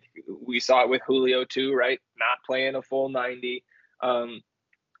 Like we saw it with Julio too, right? Not playing a full 90.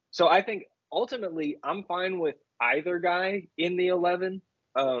 So I think ultimately I'm fine with either guy in the 11.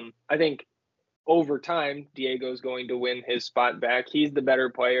 I think over time, Diego's going to win his spot back. He's the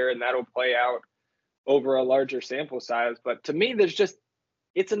better player, and that'll play out over a larger sample size. But to me,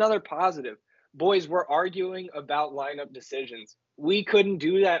 it's another positive. Boys, we're arguing about lineup decisions. We couldn't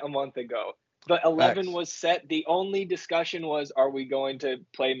do that a month ago. The 11 was set. The only discussion was, are we going to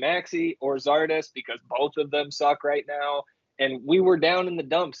play Maxi or Zardes, because both of them suck right now? And we were down in the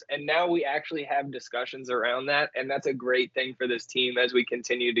dumps, and now we actually have discussions around that, and that's a great thing for this team as we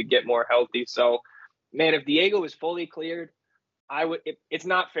continue to get more healthy. So, man, if Diego is fully cleared, It's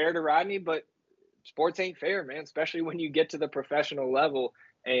not fair to Rodney, but sports ain't fair, man, especially when you get to the professional level.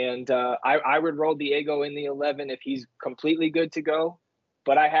 And I would roll Diego in the 11 if he's completely good to go.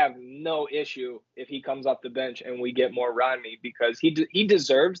 But I have no issue if he comes off the bench and we get more Rodney, because he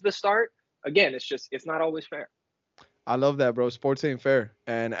deserves the start. Again, it's not always fair. I love that, bro. Sports ain't fair.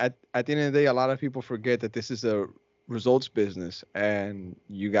 And at the end of the day, a lot of people forget that this is a results business and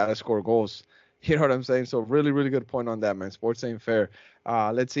you got to score goals. You know what I'm saying? So really, really good point on that, man. Sports ain't fair.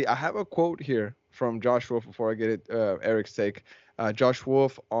 Let's see. I have a quote here from Josh Wolf before I get it, Eric's take. Josh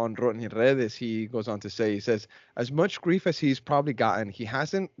Wolf on Rodney Redes, he goes on to say, he says, as much grief as he's probably gotten, he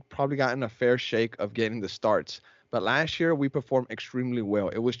hasn't probably gotten a fair shake of getting the starts. But last year, we performed extremely well.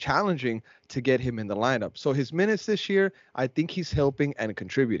 It was challenging to get him in the lineup. So his minutes this year, I think he's helping and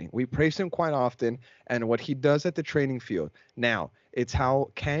contributing. We praise him quite often and what he does at the training field. Now, it's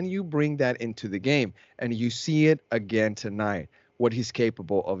how can you bring that into the game? And you see it again tonight, what he's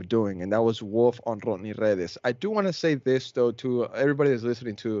capable of doing. And that was Wolf on Rodney Redes. I do want to say this, though, to everybody that's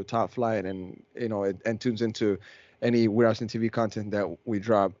listening to Top Flight and, and tunes into any We're Austin TV content that we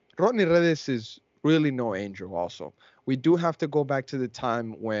drop. Rodney Redes is really no angel also. We do have to go back to the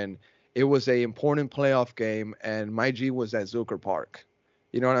time when it was a important playoff game and my G was at Zucker Park.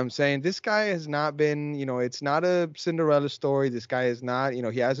 You know what I'm saying? This guy has not been, it's not a Cinderella story. This guy is not,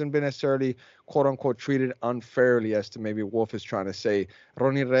 he hasn't been necessarily, quote unquote, treated unfairly as to maybe Wolf is trying to say.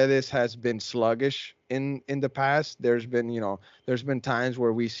 Ronnie Redes has been sluggish in the past. There's been times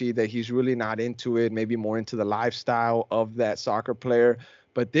where we see that he's really not into it, maybe more into the lifestyle of that soccer player.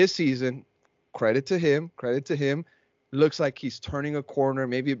 But this season, credit to him. Looks like he's turning a corner,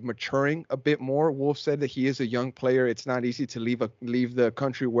 maybe maturing a bit more. Wolf said that he is a young player. It's not easy to leave the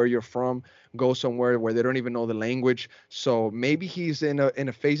country where you're from, go somewhere where they don't even know the language. So maybe he's in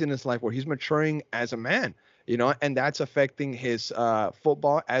a phase in his life where he's maturing as a man, and that's affecting his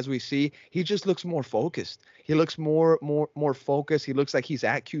football. As we see, he just looks more focused. He looks more focused. He looks like he's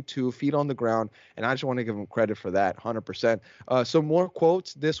at Q2, feet on the ground, and I just want to give him credit for that, 100%. Some more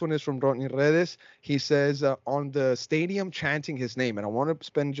quotes. This one is from Rodney Redes. He says, on the stadium chanting his name, and I want to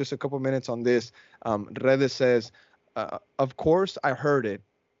spend just a couple minutes on this. Redes says, of course I heard it,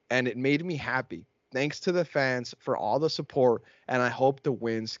 and it made me happy. Thanks to the fans for all the support, and I hope the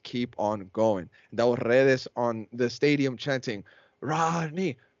wins keep on going. That was Redes on the stadium chanting,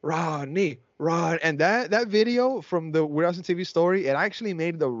 Rodney, Rodney, Rod. And that video from the We're Austin TV story, it actually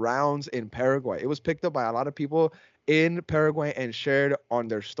made the rounds in Paraguay. It was picked up by a lot of people in Paraguay and shared on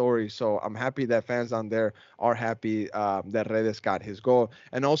their story. So I'm happy that fans down there are happy that Redes got his goal.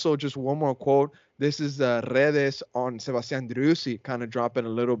 And also just one more quote. This is Redes on Sebastian Driussi, kind of dropping a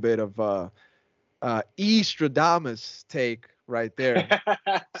little bit of Estradamus take right there.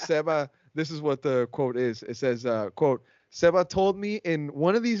 Seba, this is what the quote is. It says, quote, Seba told me in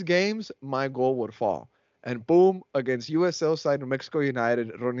one of these games, my goal would fall. And boom, against USL side New Mexico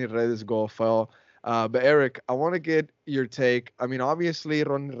United, Ronnie Redes' goal fell. But Eric, I want to get your take. I mean, obviously,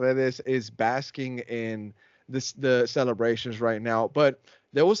 Ronnie Redes is basking in the celebrations right now. But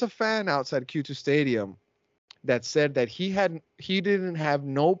there was a fan outside Q2 Stadium that said that he didn't have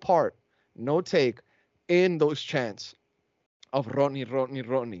no part, no take in those chants of Rodney, Rodney,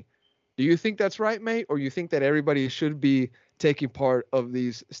 Rodney. Do you think that's right, mate? Or you think that everybody should be taking part of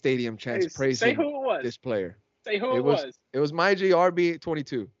these stadium chants praising this player? Say who it was. It was my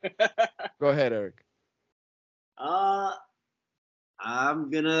GRB22. Go ahead, Eric. I'm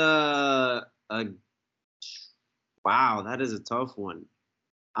gonna. Wow, that is a tough one.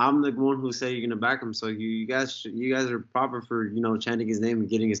 I'm the one who said you're gonna back him, so you guys are proper for chanting his name and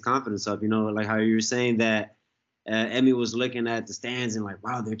getting his confidence up. Like how you were saying that Emmy was looking at the stands and like,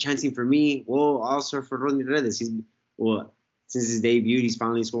 wow, they're chanting for me. Well, also for Rodney Redes. Since his debut, he's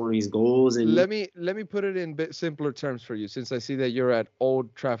finally scoring his goals. And let me put it in bit simpler terms for you, since I see that you're at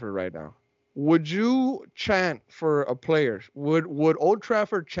Old Trafford right now. Would you chant for a player? Would Old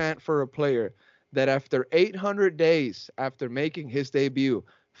Trafford chant for a player that after 800 days after making his debut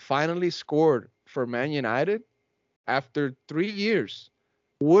finally scored for Man United after 3 years?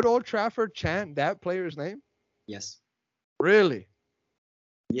 Would Old Trafford chant that player's name? Yes. Really?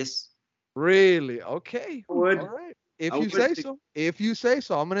 Yes. Really? Okay. I would. All right. If you say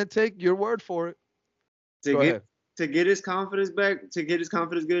so, I'm gonna take your word for it. To get his confidence back, to get his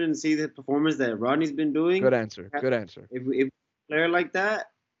confidence good, and see the performance that Rodney's been doing. Good answer. If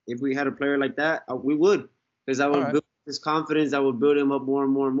we had a player like that, we would, because I would build his confidence. I would build him up more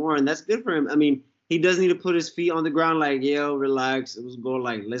and more and more, and that's good for him. I mean, he doesn't need to put his feet on the ground like, yo, relax. It was go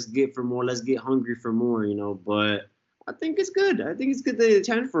like, let's get for more. Let's get hungry for more, But I think it's good. I think it's good that they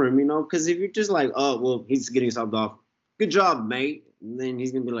chant for him, because if you're just like, oh, well, he's getting subbed off, good job, mate. And then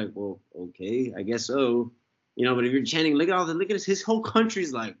he's gonna be like, well, okay, I guess so. You know, but if you're chanting, look at this, his whole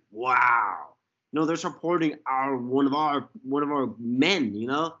country's like, wow. No, they're supporting one of our men, you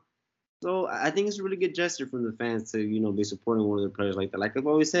know. So I think it's a really good gesture from the fans to, you know, be supporting one of their players like that. Like I've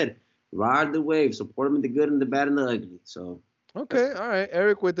always said, ride the wave, support them in the good and the bad and the ugly. So Okay, all right,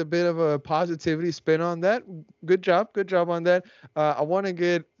 Eric, with a bit of a positivity spin on that. Good job on that. I want to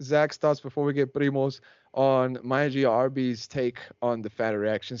get Zach's thoughts before we get Primo's on my GRB's take on the fan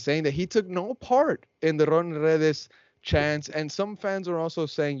reaction, saying that he took no part in the Ron Redes chance, and some fans are also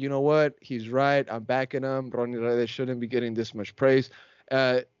saying, you know what, he's right, I'm backing him. Ron Redes shouldn't be getting this much praise.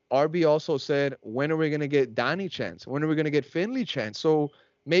 RB also said, when are we gonna get Danny chance? When are we gonna get Finley chance? So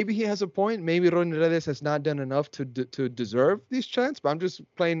maybe he has a point. Maybe Ronnie Redes has not done enough to deserve these chances, but I'm just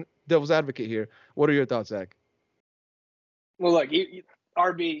playing devil's advocate here. What are your thoughts, Zach? Well, look,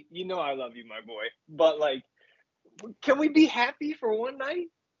 RB, you know I love you, my boy. But, like, can we be happy for one night?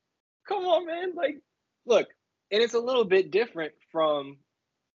 Come on, man. Like, look, and it's a little bit different from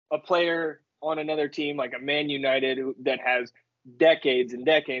a player on another team like a Man United that has decades and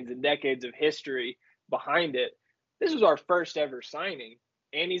decades and decades of history behind it. This was our first ever signing.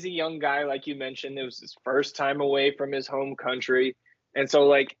 And he's a young guy, like you mentioned. It was his first time away from his home country. And so,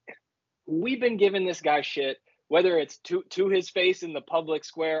 like, we've been giving this guy shit, whether it's to his face in the public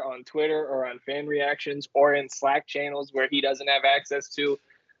square on Twitter or on fan reactions or in Slack channels where he doesn't have access to.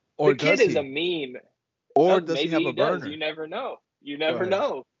 Or the kid is a meme. Or does maybe he have a burner? does. You never know. You never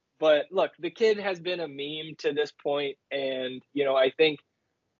know. But look, the kid has been a meme to this point, and, you know, I think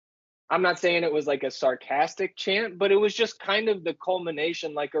I'm not saying it was like a sarcastic chant, but it was just kind of the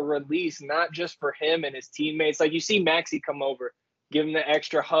culmination, like a release, not just for him and his teammates. Like, you see Maxi come over, give him the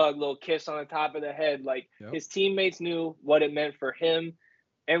extra hug, little kiss on the top of the head. Like, his teammates knew what it meant for him,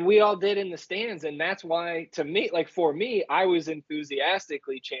 and we all did in the stands. And that's why, to me, like, for me, I was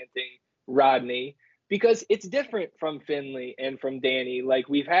enthusiastically chanting Rodney, because it's different from Finley and from Danny. Like,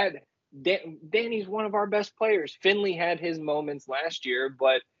 we've had Danny's one of our best players. Finley had his moments last year,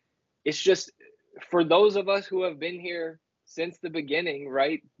 but it's just, for those of us who have been here since the beginning,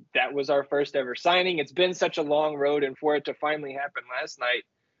 right? That was our first ever signing. It's been such a long road, and for it to finally happen last night,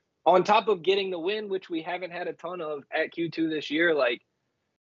 on top of getting the win, which we haven't had a ton of at Q2 this year, like,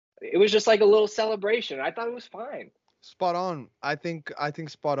 it was just like a little celebration. I thought it was fine. Spot on. I think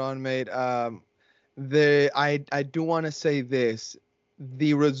spot on, mate. I do want to say this: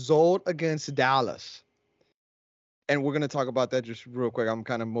 the result against Dallas. And we're going to talk about that just real quick. I'm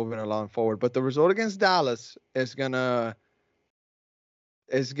kind of moving along forward. But the result against Dallas is going to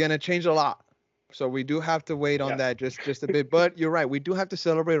change a lot. So we do have to wait on that just a bit. But you're right. We do have to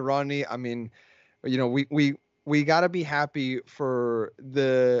celebrate Rodney. I mean, you know, we got to be happy for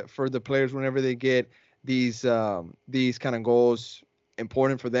the players whenever they get these kind of goals,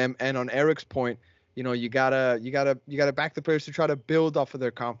 important for them. And on Eric's point, you know, you got to back the players to try to build off of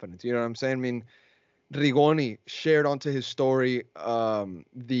their confidence. You know what I'm saying? I mean, Rigoni shared onto his story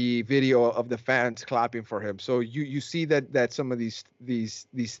the video of the fans clapping for him. So you see that some of these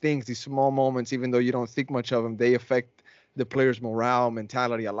things, these small moments, even though you don't think much of them, they affect the players' morale,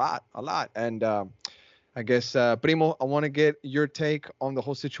 mentality a lot. And I guess Primo, I want to get your take on the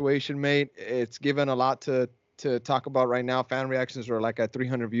whole situation, mate. It's given a lot to talk about right now. Fan reactions are like at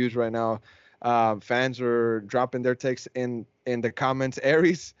 300 views right now. Fans are dropping their takes in the comments.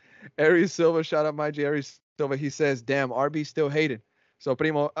 Aries Silva, shout out my G. Aries Silva. He says, damn, RB still hated. So,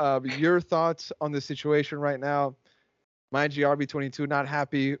 Primo, your thoughts on the situation right now? My G, RB22, not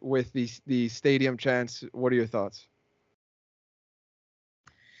happy with the stadium chants. What are your thoughts?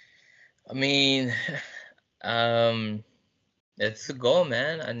 I mean, it's a goal,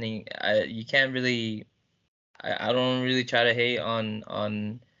 man. I mean, you can't really. I don't really try to hate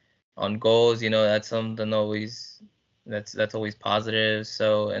on goals. You know, that's something always that's always positive.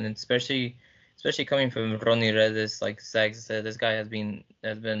 So, and especially coming from Ronnie Redes, like Zach said, this guy has been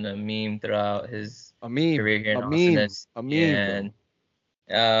a meme throughout his career here in Austin. A meme.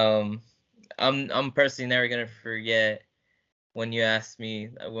 And I'm personally never gonna forget when you asked me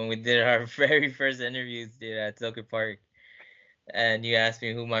when we did our very first interviews, dude, at Tilke Park, and you asked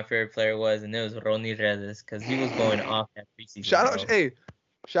me who my favorite player was, and it was Ronnie Redes, because he was going off that preseason.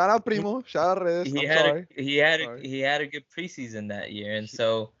 Shout out Primo, shout out Redes. He had a good preseason that year, and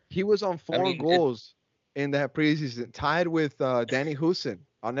so he was on 4 goals in that preseason, tied with Danny Houston.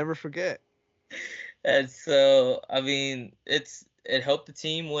 I'll never forget. And so, I mean, it helped the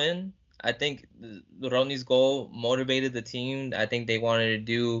team win. I think Ronnie's goal motivated the team. I think they wanted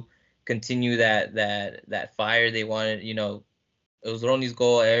to continue that fire. They wanted, you know, it was Ronnie's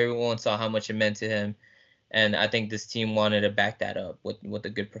goal. Everyone saw how much it meant to him. And I think this team wanted to back that up with a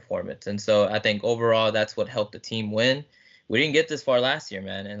good performance. And so I think overall that's what helped the team win. We didn't get this far last year,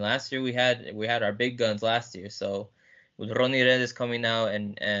 man. And last year we had our big guns last year. So with Ronnie Redes coming out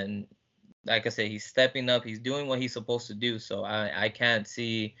and like I said, he's stepping up. He's doing what he's supposed to do. So I can't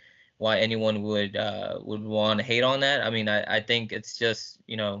see why anyone would want to hate on that. I mean, I think it's just,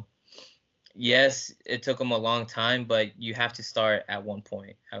 yes, it took him a long time, but you have to start at one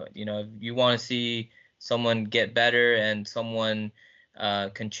point. If you want to see someone get better and someone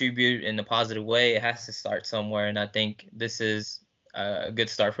contribute in a positive way, it has to start somewhere. And I think this is a good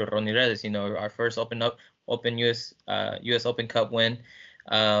start for Ronnie Redes. Our first Open US Open Cup win.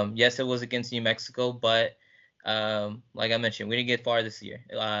 Yes, it was against New Mexico, but like I mentioned, we didn't get far this year,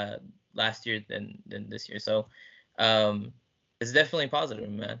 last year than this year. So it's definitely positive,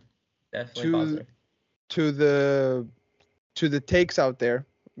 man. Definitely positive. To the takes out there,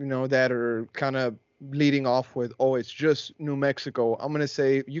 that are kind of leading off with, oh, it's just New Mexico. I'm gonna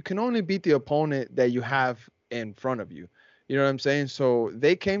say you can only beat the opponent that you have in front of you. You know what I'm saying? So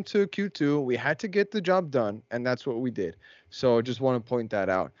they came to Q2. We had to get the job done, and that's what we did. So just want to point that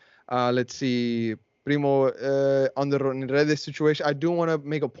out. Let's see, Primo, on the Redes situation, I do want to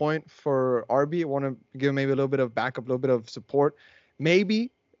make a point for RB. I want to give maybe a little bit of backup, a little bit of support.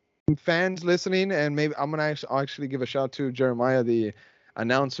 Maybe fans listening, and maybe I'm going to actually give a shout out to Jeremiah, the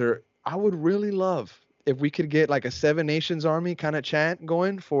announcer. I would really love if we could get like a Seven Nations Army kind of chant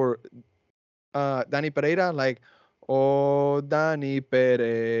going for Danny Pereira, like, oh, Danny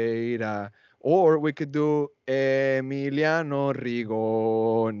Pereira. Or we could do Emiliano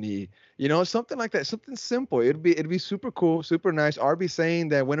Rigoni. Something like that. Something simple. It'd be super cool, super nice. RB saying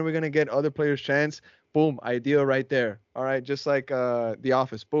that when are we going to get other players' chance? Boom, idea right there. All right, just like The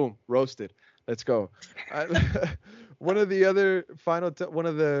Office. Boom, roasted. Let's go. One of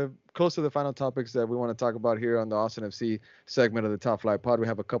the close to the final topics that we want to talk about here on the Austin FC segment of the Top Flight Pod, we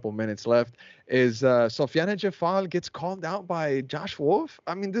have a couple minutes left, is Sofiane Jeffal gets called out by Josh Wolf.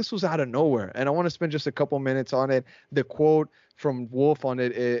 I mean, this was out of nowhere, and I want to spend just a couple minutes on it. The quote from Wolf on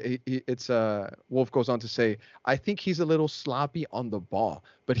it, Wolf goes on to say, I think he's a little sloppy on the ball,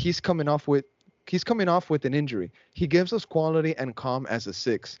 but he's coming off with an injury. He gives us quality and calm as a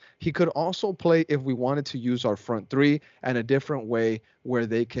 6. He could also play if we wanted to use our front 3 and a different way where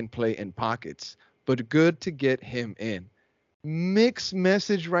they can play in pockets. But good to get him in. Mixed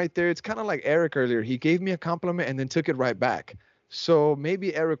message right there. It's kind of like Eric earlier. He gave me a compliment and then took it right back. So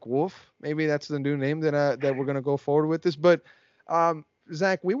maybe Eric Wolf. Maybe that's the new name that we're going to go forward with this. But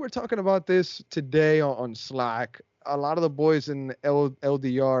Zach, we were talking about this today on Slack. A lot of the boys in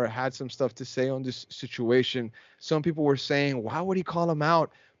LDR had some stuff to say on this situation. Some people were saying, why would he call him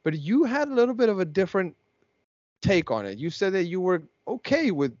out? But you had a little bit of a different take on it. You said that you were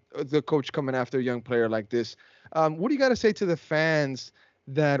okay with the coach coming after a young player like this. What do you got to say to the fans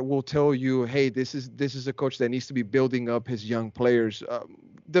that will tell you, hey, this is a coach that needs to be building up his young players?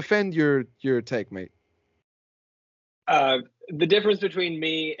 Defend your take, mate. The difference between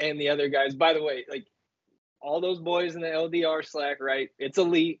me and the other guys, by the way, like, all those boys in the LDR Slack, right? It's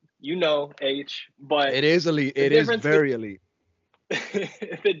elite, H, but it is elite. It is very elite.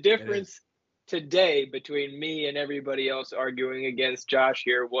 The difference today between me and everybody else arguing against Josh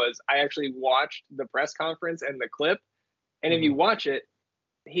here was I actually watched the press conference and the clip, and if you watch it,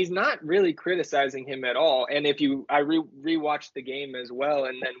 he's not really criticizing him at all. And if I rewatched the game as well,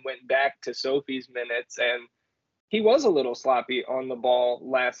 and then went back to Sophie's minutes, and he was a little sloppy on the ball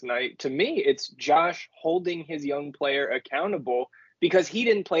last night. To me, it's Josh holding his young player accountable because he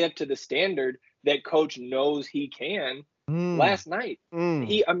didn't play up to the standard that coach knows he can last night.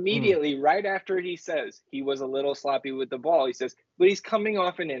 He immediately, right after he says he was a little sloppy with the ball, he says, but he's coming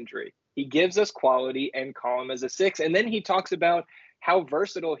off an injury. He gives us quality and calm as a 6. And then he talks about how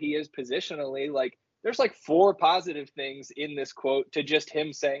versatile he is positionally. Like, there's like 4 positive things in this quote to just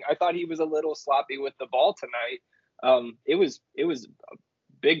him saying, I thought he was a little sloppy with the ball tonight. It was a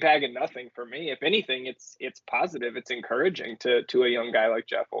big bag of nothing for me. If anything, it's positive. It's encouraging to a young guy like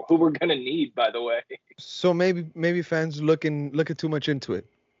Jeffel, who we're gonna need, by the way. So maybe fans looking too much into it.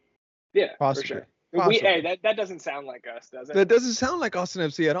 Yeah, possibly. For sure. Hey, that doesn't sound like us, does it? That doesn't sound like Austin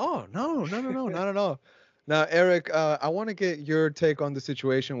FC at all. No, not at all. Now, Eric, I want to get your take on the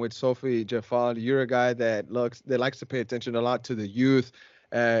situation with Sophie Jeffal. You're a guy that likes to pay attention a lot to the youth.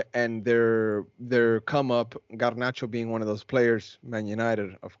 And their come up, Garnacho being one of those players, Man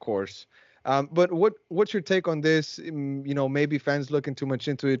United, of course. But what's your take on this? Maybe fans looking too much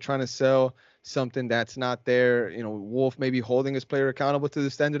into it, trying to sell something that's not there. Wolf maybe holding his player accountable to the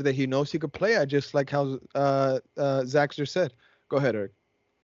standard that he knows he could play at, just like how Zach just said. Go ahead, Eric.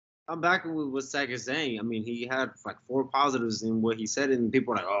 I'm back with what Zach is saying. I mean, he had like 4 positives in what he said, and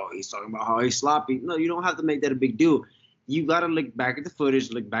people are like, "Oh, he's talking about how he's sloppy." No, you don't have to make that a big deal. You gotta look back at the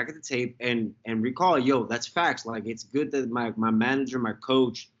footage, look back at the tape, and recall, yo, that's facts. Like, it's good that my manager, my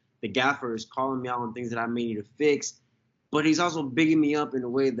coach, the gaffer is calling me out on things that I may need to fix, but he's also bigging me up in a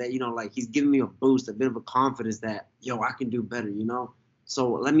way that, like, he's giving me a boost, a bit of a confidence that, yo, I can do better.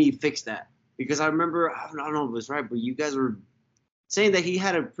 So let me fix that. Because I remember, I don't know if it's right, but you guys were saying that he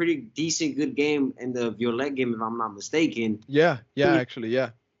had a pretty decent, good game in the Violet game, if I'm not mistaken. Yeah, actually, yeah.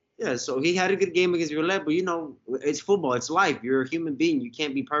 Yeah, so he had a good game against Violet, but, it's football. It's life. You're a human being. You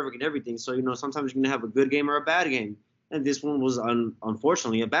can't be perfect in everything. So, sometimes you're going to have a good game or a bad game. And this one was,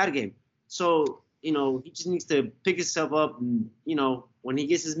 unfortunately, a bad game. So, he just needs to pick himself up and, when he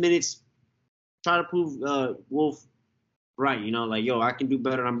gets his minutes, try to prove Wolf right. Like, yo, I can do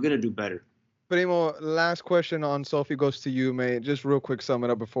better. I'm going to do better. Primo, last question on Sophie goes to you, mate. Just real quick, sum it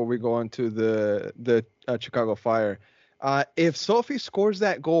up before we go on to the Chicago Fire. If Sophie scores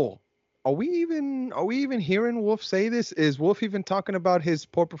that goal, are we even hearing Wolf say this? Is Wolf even talking about his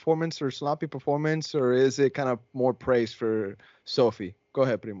poor performance or sloppy performance, or is it kind of more praise for Sophie? Go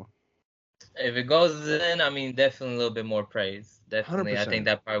ahead, Primo. If it goes in, I mean, definitely a little bit more praise. Definitely, 100%. I think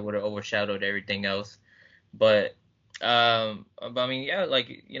that probably would have overshadowed everything else. But I mean, yeah,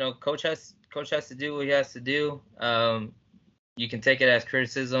 like, coach has to do what he has to do. You can take it as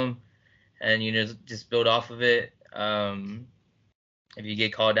criticism, and just build off of it. If you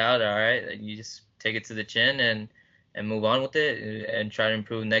get called out, all right, you just take it to the chin and move on with it and try to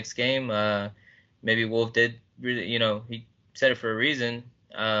improve next game. Maybe Wolf did really, he said it for a reason.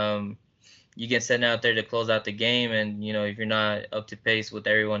 You get sent out there to close out the game, and if you're not up to pace with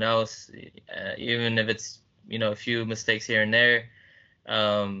everyone else, even if it's a few mistakes here and there,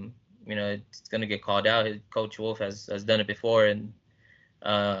 it's gonna get called out. Coach Wolf has done it before, and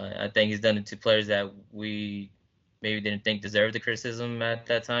I think he's done it to players that we maybe didn't think deserved the criticism at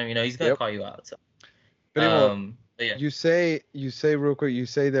that time. He's gonna call you out. So, yeah. You say real quick. You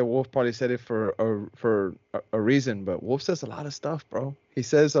say that Wolf probably said it for a reason, but Wolf says a lot of stuff, bro. He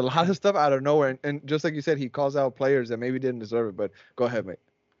says a lot of stuff out of nowhere, and just like you said, he calls out players that maybe didn't deserve it. But go ahead, mate.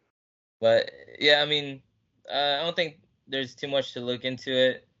 But yeah, I mean, I don't think there's too much to look into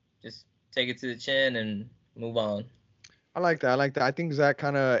it. Just take it to the chin and move on. I like that. I think Zach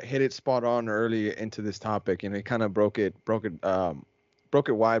kind of hit it spot on early into this topic. He kind of broke it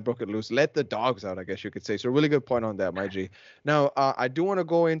wide, broke it loose, let the dogs out, I guess you could say. So really good point on that, my G. Now, I do want to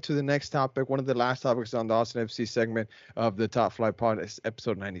go into the next topic, one of the last topics on the Austin FC segment of the Top Flight Pod. It's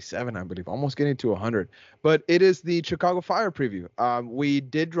episode 97, I believe, almost getting to 100. But it is the Chicago Fire preview. We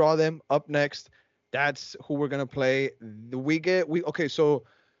did draw them up next. That's who we're going to play. So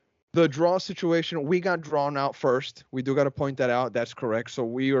the draw situation, we got drawn out first. We do got to point that out. That's correct. So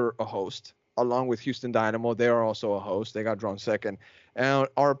we are a host, along with Houston Dynamo. They are also a host. They got drawn second. And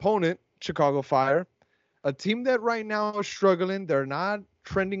our opponent, Chicago Fire, a team that right now is struggling. They're not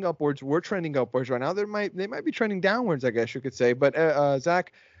trending upwards. We're trending upwards right now. They might be trending downwards, I guess you could say. But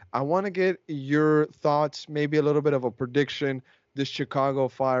Zach, I want to get your thoughts, maybe a little bit of a prediction. This Chicago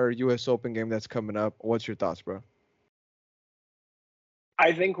Fire U.S. Open game that's coming up. What's your thoughts, bro?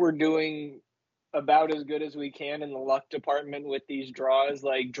 I think we're doing about as good as we can in the luck department with these draws,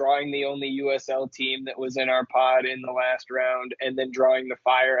 like drawing the only USL team that was in our pod in the last round and then drawing the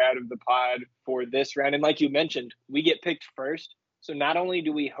Fire out of the pod for this round. And like you mentioned, we get picked first. So not only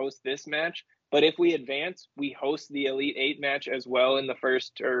do we host this match, but if we advance, we host the Elite Eight match as well in the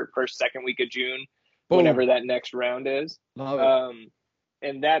second week of June, whenever that next round is. Love it.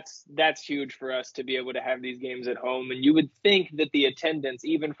 And that's huge for us to be able to have these games at home. And you would think that the attendance,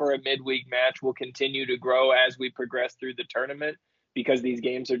 even for a midweek match, will continue to grow as we progress through the tournament because these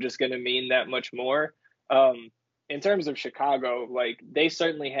games are just going to mean that much more. In terms of Chicago, like they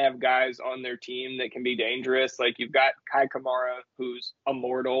certainly have guys on their team that can be dangerous. Like you've got Kai Kamara, who's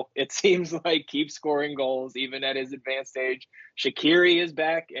immortal. It seems like keeps scoring goals even at his advanced age. Shaqiri is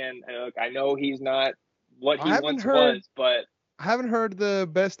back, and I know he's not what he once was, but I haven't heard the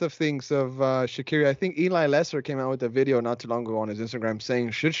best of things of Shaqiri. I think Eli Lesser came out with a video not too long ago on his Instagram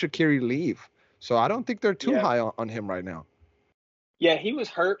saying, should Shaqiri leave? So I don't think they're too high on him right now. Yeah, he was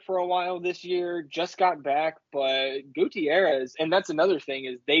hurt for a while this year, just got back, but Gutierrez, and that's another thing,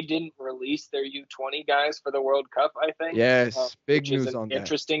 is they didn't release their U20 guys for the World Cup, I think. Yes, big news on that.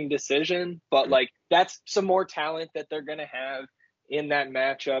 Interesting decision, but like that's some more talent that they're going to have in that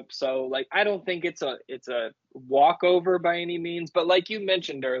matchup. So like I don't think it's a walkover by any means, but like you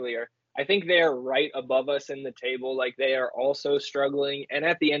mentioned earlier, I think they are right above us in the table. Like they are also struggling, and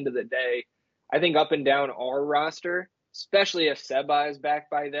at the end of the day, I think up and down our roster, especially if Seba is back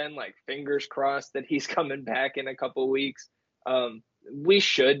by then, like fingers crossed that he's coming back in a couple weeks. We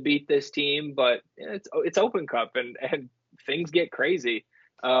should beat this team, but it's Open Cup and things get crazy.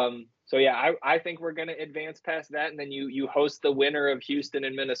 So yeah, I think we're gonna advance past that, and then you host the winner of Houston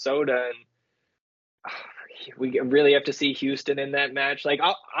and Minnesota, and we really have to see Houston in that match. Like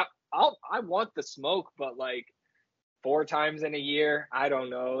I want the smoke, but like 4 times in a year, I don't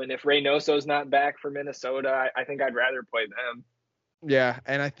know. And if Reynoso's not back for Minnesota, I think I'd rather play them. Yeah,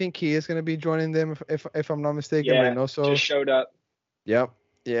 and I think he is going to be joining them if I'm not mistaken. Yeah, Reynoso just showed up. Yep.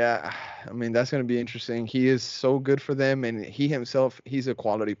 Yeah. I mean, that's going to be interesting. He is so good for them, and he himself, he's a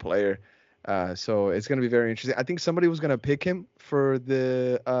quality player. So it's going to be very interesting. I think somebody was going to pick him for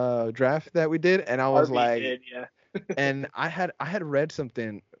the draft that we did, and I was RB like, did, yeah. and I had read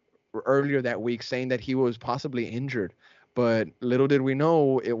something earlier that week saying that he was possibly injured, but little did we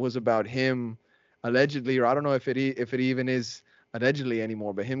know it was about him allegedly, or I don't know if it even is allegedly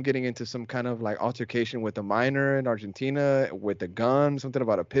anymore, but him getting into some kind of like altercation with a minor in Argentina with a gun, something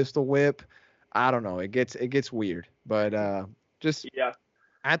about a pistol whip. I don't know. It gets weird, but just Yeah.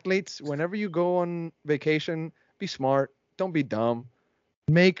 athletes, whenever you go on vacation, be smart. Don't be dumb.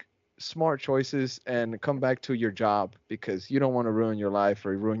 Make smart choices and come back to your job, because you don't want to ruin your life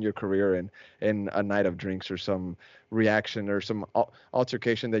or ruin your career in a night of drinks or some reaction or some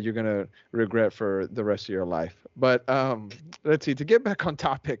altercation that you're going to regret for the rest of your life. But let's see, to get back on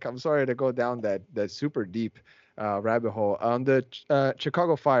topic, I'm sorry to go down that super deep rabbit hole on the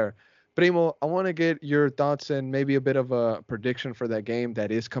Chicago Fire. Primo, I want to get your thoughts and maybe a bit of a prediction for that game that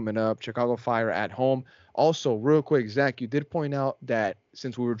is coming up, Chicago Fire at home. Also, real quick, Zach, you did point out that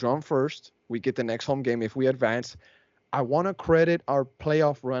since we were drawn first, we get the next home game if we advance. I want to credit our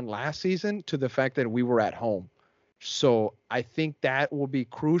playoff run last season to the fact that we were at home. So I think that will be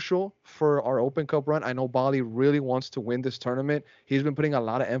crucial for our Open Cup run. I know Bali really wants to win this tournament. He's been putting a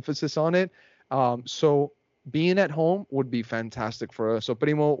lot of emphasis on it. So being at home would be fantastic for us. So,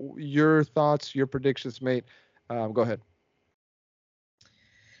 Primo, your thoughts, your predictions, mate. Go ahead.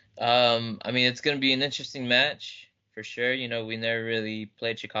 I mean, it's going to be an interesting match for sure. You know, we never really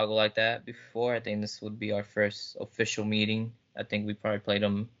played Chicago like that before. I think this would be our first official meeting. I think we probably played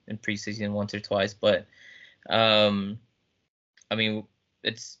them in preseason once or twice, but I mean,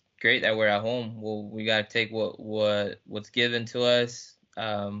 it's great that we're at home. Well, we got to take what's given to us.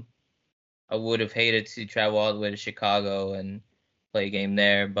 I would have hated to travel all the way to Chicago and play a game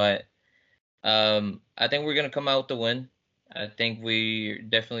there, but I think we're going to come out with the win. I think we're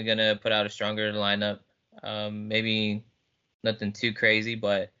definitely going to put out a stronger lineup. Maybe nothing too crazy,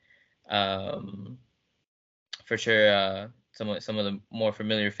 but for sure some of the more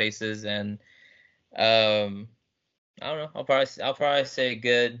familiar faces, and I don't know. I'll probably say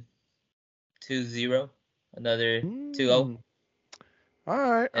good 2-0, another 2-0. All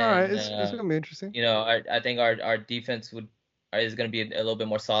right. It's gonna be interesting. You know, I think our defense is gonna be a little bit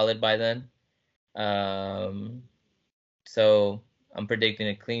more solid by then. So I'm predicting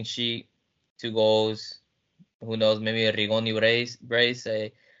a clean sheet, 2 goals. Who knows? Maybe a Rigoni brace,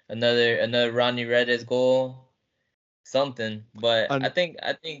 another Ronnie Redes goal, something. But I think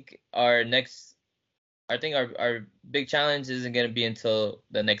our big challenge isn't gonna be until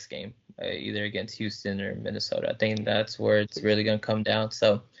the next game. Either against Houston or Minnesota. I think that's where it's really going to come down.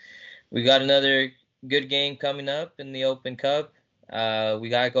 So we got another good game coming up in the Open Cup. We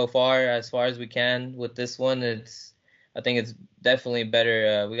got to go as far as we can with this one. I think it's definitely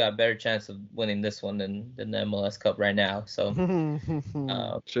better. We got a better chance of winning this one than the MLS Cup right now. So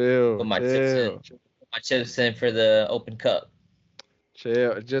chill. Put my chips in for the Open Cup.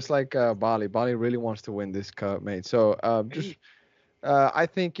 Chill. Just like Bali. Bali really wants to win this cup, mate. So I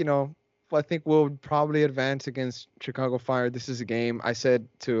think, I think we'll probably advance against Chicago Fire. This is a game. I said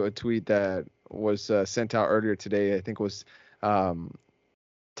to a tweet that was sent out earlier today. I think it was Tom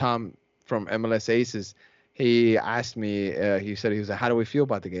from MLS Aces. He asked me, he said, how do we feel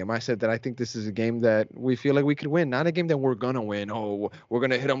about the game? I said that I think this is a game that we feel like we could win, not a game that we're going to win. Oh, we're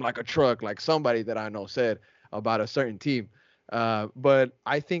going to hit them like a truck, like somebody that I know said about a certain team. But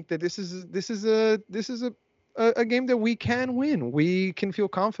I think that this is a game that we can win. We can feel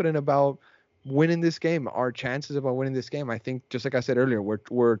confident about winning this game. Our chances about winning this game, I think, just like I said earlier,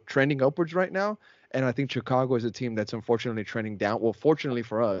 we're trending upwards right now, and I think Chicago is a team that's unfortunately trending down. Well, fortunately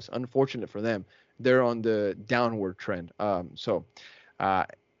for us, unfortunate for them, they're on the downward trend. So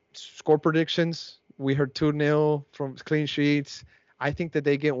score predictions, we heard 2-0 from clean sheets. I think that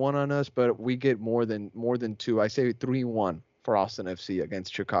they get 1 on us, but we get more than 2. I say 3-1 for Austin FC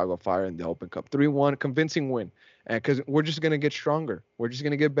against Chicago Fire in the Open Cup. 3-1, convincing win. And because we're just going to get stronger. We're just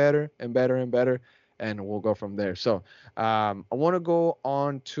going to get better and better and better. and we'll go from there. So I want to go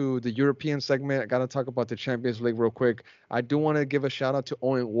on to the European segment. I got to talk about the Champions League real quick. I do want to give a shout out to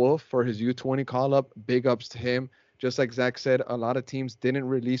Owen Wolf for his U20 call up. Big ups to him. Just like Zach said, a lot of teams didn't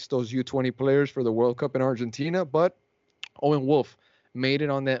release those U20 players for the World Cup in Argentina, but Owen Wolf made it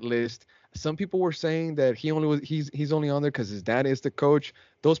on that list. Some people were saying that he's only on there because his dad is the coach.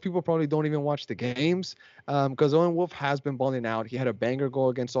 Those people probably don't even watch the games because Owen Wolf has been balling out. He had a banger goal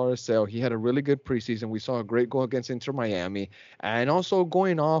against RSL. He had a really good preseason. We saw a great goal against Inter Miami, and also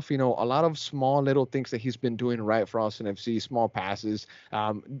going off, a lot of small little things that he's been doing right for Austin FC, small passes.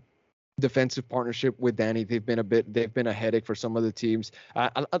 Defensive partnership with Danny. They've been a headache for some of the teams.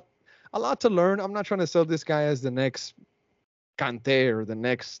 A lot to learn. I'm not trying to sell this guy as the next Kante or the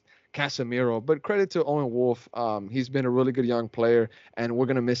next Casemiro, but credit to Owen Wolf. He's been a really good young player, and we're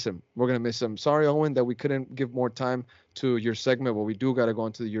gonna miss him. Sorry, Owen, that we couldn't give more time to your segment, but we do got to go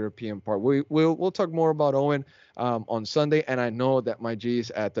into the European part. We'll talk more about Owen on Sunday, and I know that my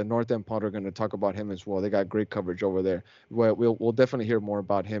G's at the North End Pod are going to talk about him as well. They got great coverage over there. We'll definitely hear more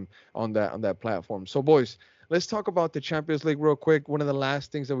about him on that platform. So, boys, let's talk about the Champions League real quick. One of the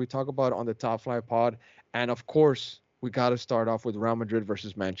last things that we talk about on the Top Flight Pod, and of course, we got to start off with Real Madrid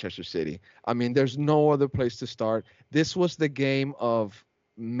versus Manchester City. I mean, there's no other place to start. This was the game of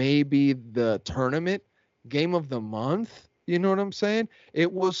maybe the tournament, game of the month. You know what I'm saying?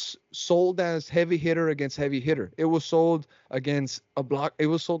 It was sold as heavy hitter against heavy hitter. It was sold against it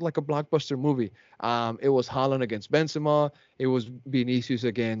was sold like a blockbuster movie. It was Haaland against Benzema. It was Vinicius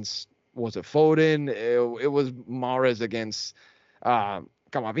against, was it Foden? It was Mahrez against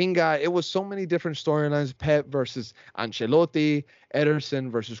Camavinga. It was so many different storylines. Pep versus Ancelotti, Ederson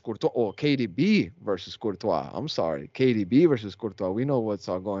versus Courtois, or KDB versus Courtois. I'm sorry, KDB versus Courtois. We know what's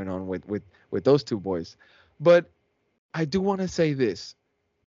all going on with those two boys. But I do want to say this.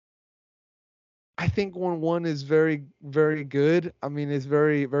 I think 1-1 is very, very good. I mean, it's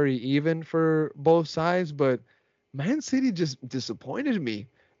very, very even for both sides, but Man City just disappointed me.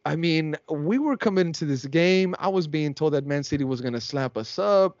 I mean, we were coming into this game. I was being told that Man City was going to slap us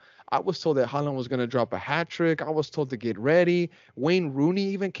up. I was told that Haaland was going to drop a hat trick. I was told to get ready. Wayne Rooney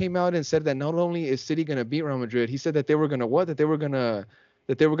even came out and said that not only is City going to beat Real Madrid, he said that they were going to what? That they were going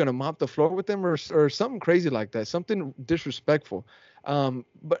to mop the floor with them or something crazy like that, something disrespectful.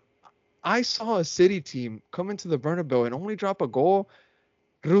 But I saw a City team come into the Bernabeu and only drop a goal.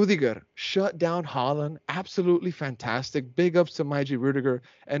 Rudiger shut down Haaland. Absolutely fantastic. Big ups to Maiji Rudiger.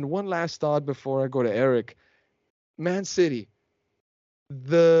 And one last thought before I go to Eric. Man City,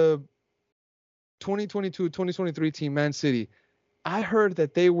 the 2022-2023 team, Man City, I heard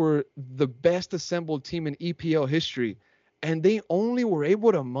that they were the best assembled team in EPL history, and they only were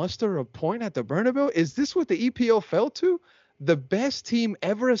able to muster a point at the Bernabeu. Is this what the EPL fell to? The best team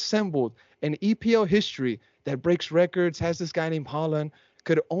ever assembled in EPL history that breaks records, has this guy named Haaland,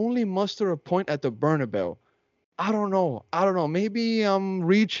 could only muster a point at the Bernabeu. I don't know. Maybe I'm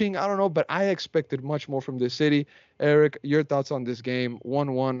reaching. I don't know. But I expected much more from this city. Eric, your thoughts on this game?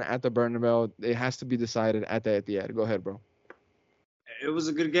 1-1 at the Bernabeu. It has to be decided at the Etihad. Go ahead, bro. It was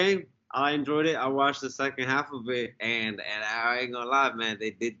a good game. I enjoyed it. I watched the second half of it, and I ain't gonna lie, man. They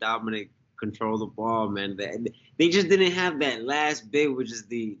did dominate, control the ball, man. They just didn't have that last bit, which is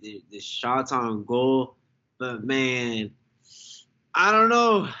the shots on goal. But man, I don't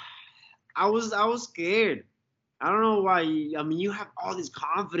know. I was scared. I don't know why. You have all this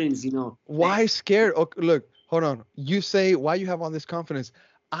confidence, Why scared? Okay, look, hold on. You say why you have all this confidence.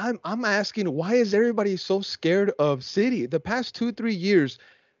 I'm asking, why is everybody so scared of City? The past 2-3 years,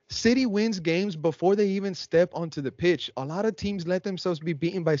 City wins games before they even step onto the pitch. A lot of teams let themselves be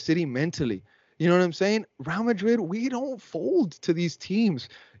beaten by City mentally. You know what I'm saying? Real Madrid, we don't fold to these teams.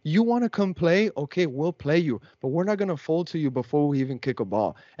 You want to come play? Okay, we'll play you. But we're not going to fold to you before we even kick a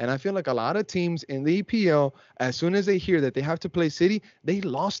ball. And I feel like a lot of teams in the EPL, as soon as they hear that they have to play City, they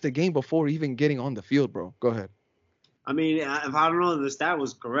lost the game before even getting on the field, bro. Go ahead. I mean, if I don't know if the stat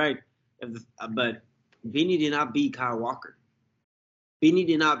was correct, but Vini did not beat Kyle Walker. Vini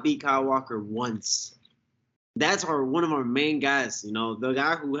did not beat Kyle Walker once. That's one of our main guys, the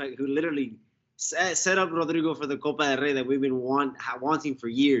guy who literally set up Rodrigo for the Copa del Rey that we've been wanting for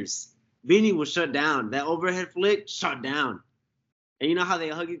years. Vini was shut down. That overhead flick, shut down. And you know how they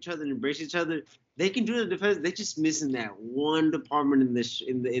hug each other and embrace each other? They can do the defense. They're just missing that one department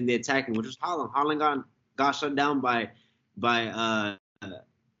in the attacking, which was Haaland. Haaland got shut down by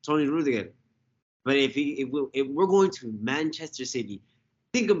Tony Rudiger. But if we're going to Manchester City,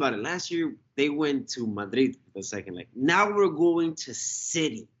 think about it. Last year they went to Madrid for the second leg. Now we're going to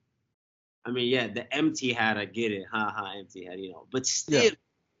City. I mean, yeah, the empty hat, I get it. Empty hat, But still,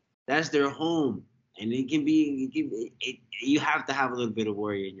 That's their home. And it can be, you have to have a little bit of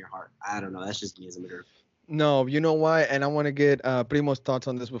worry in your heart. I don't know. That's just me as a Madrid. No, you know why? And I want to get Primo's thoughts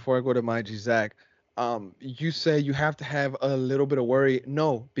on this before I go to my G Zach. You say you have to have a little bit of worry.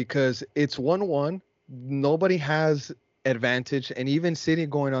 No, because it's 1-1. Nobody has advantage. And even City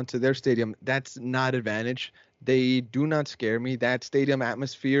going onto their stadium, that's not advantage. They do not scare me. That stadium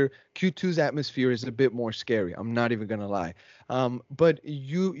atmosphere, Q2's atmosphere is a bit more scary. I'm not even gonna lie. But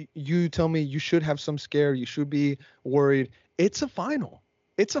you tell me you should have some scare. You should be worried. It's a final.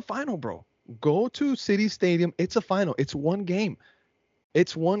 It's a final, bro. Go to City Stadium. It's a final. It's one game.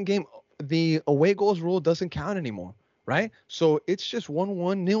 It's one game. The away goals rule doesn't count anymore, right? So it's just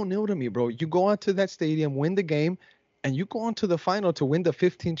 1-1, 0-0 to me, bro. You go out to that stadium, win the game, and you go on to the final to win the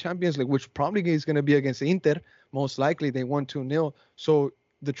 15 Champions League, which probably is going to be against Inter. Most likely they won 2-0. So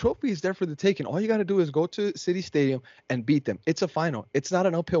the trophy is there for the taking. All you got to do is go to City Stadium and beat them. It's a final. It's not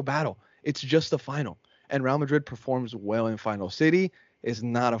an uphill battle. It's just a final. And Real Madrid performs well in final. City is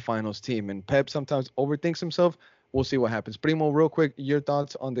not a finals team. And Pep sometimes overthinks himself. We'll see what happens. Primo, real quick, your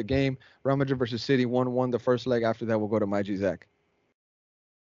thoughts on the game. Real Madrid versus City, 1-1 the first leg. After that, we'll go to my G Zach.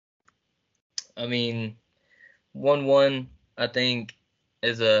 I mean, 1-1, I think,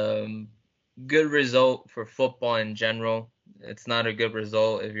 is a good result for football in general. It's not a good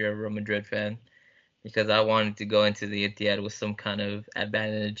result if you're a Real Madrid fan, because I wanted to go into the Etihad with some kind of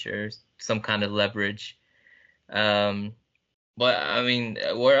advantage or some kind of leverage. But I mean,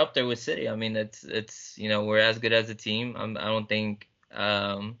 we're up there with City. I mean, it's we're as good as a team. I don't think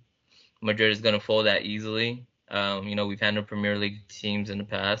Madrid is gonna fold that easily. We've handled Premier League teams in the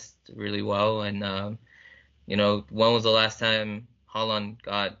past really well, and when was the last time Haaland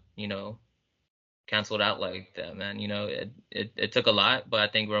got canceled out like that, man? It took a lot, but I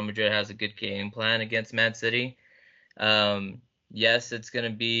think Real Madrid has a good game plan against Man City. Yes, it's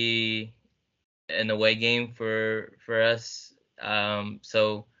gonna be an away game for us.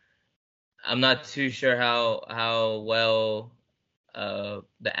 So I'm not too sure how well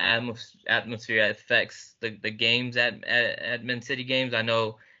the atmosphere affects the games at Man City games. I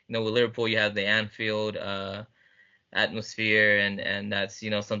know with Liverpool you have the Anfield atmosphere, and that's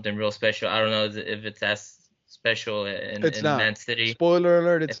something real special. I don't know if it's as special in Man City. Spoiler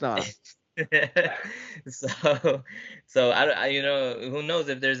alert, it's not. so I who knows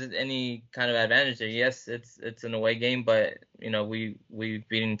if there's any kind of advantage there. Yes, it's an away game, but we've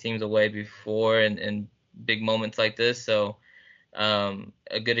beaten teams away before in big moments like this. So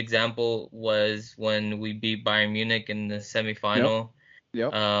a good example was when we beat Bayern Munich in the semifinal.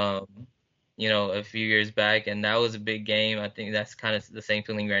 Yep. A few years back, and that was a big game. I think that's kind of the same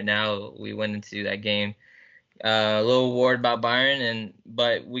feeling right now. We went into that game a little worried about Bayern,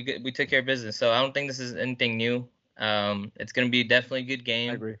 but we took care of business. So I don't think this is anything new. It's gonna be definitely a good game.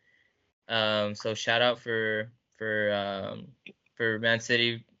 I agree. So shout out for Man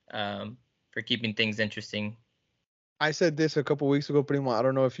City for keeping things interesting. I said this a couple weeks ago, Primo. I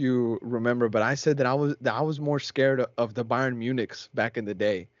don't know if you remember, but I said that I was more scared of the Bayern Munichs back in the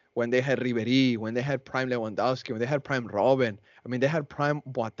day, when they had Ribéry, when they had prime Lewandowski, when they had prime Robben. I mean, they had prime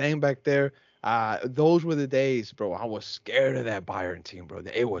Boateng back there. Those were the days, bro. I was scared of that Bayern team, bro.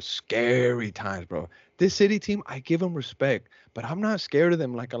 It was scary times, bro. This City team, I give them respect, but I'm not scared of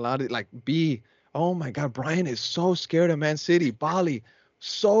them like a lot of B. Oh my God, Brian is so scared of Man City. Bali,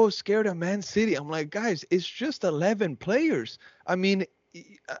 so scared of Man City. I'm like, guys, it's just 11 players. I mean,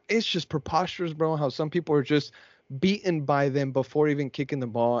 it's just preposterous, bro, how some people are just beaten by them before even kicking the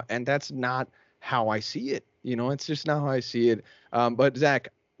ball, and that's not how I see it. It's just not how I see it. But Zach,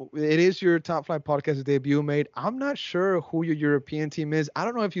 it is your Top Flight Podcast debut, mate. I'm not sure who your European team is. I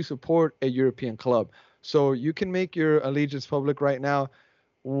don't know if you support a European club, so you can make your allegiance public right now.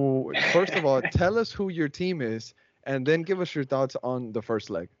 First of all, tell us who your team is, and then give us your thoughts on the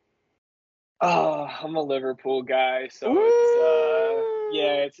first leg. Oh, I'm a Liverpool guy, so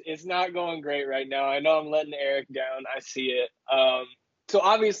it's not going great right now. I know I'm letting Eric down. I see it. So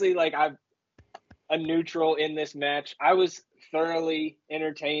obviously, I'm a neutral in this match. I was thoroughly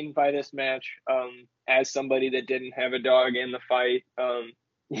entertained by this match. As somebody that didn't have a dog in the fight,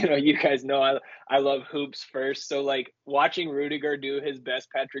 you guys know I love hoops first. So watching Rudiger do his best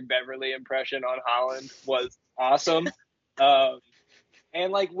Patrick Beverley impression on Haaland was awesome.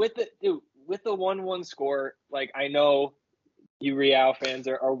 And with the 1-1 score, I know you Real fans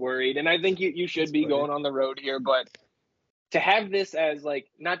are worried, and I think you should be going on the road here, but to have this as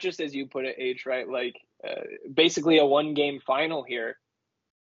not just as you put it, H, right, basically a 1-game final here,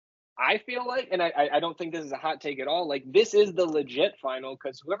 I feel and I don't think this is a hot take at all, this is the legit final,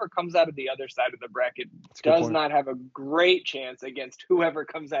 because whoever comes out of the other side of the bracket does not have a great chance against whoever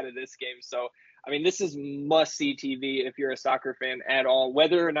comes out of this game. So I mean, this is must-see TV if you're a soccer fan at all,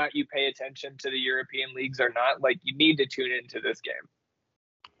 whether or not you pay attention to the European leagues or not. Like, you need to tune into this game.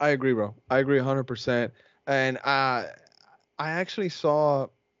 I agree, bro. I agree 100%. And I actually saw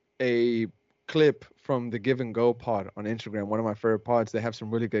a clip from the Give and Go pod on Instagram, one of my favorite pods. They have some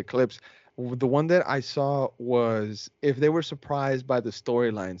really good clips. The one that I saw was if they were surprised by the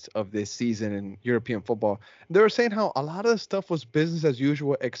storylines of this season in European football. They were saying how a lot of the stuff was business as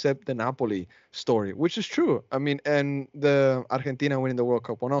usual except the Napoli story, which is true. I mean, and the Argentina winning the World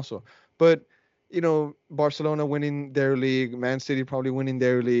Cup one also. But, you know, Barcelona winning their league, Man City probably winning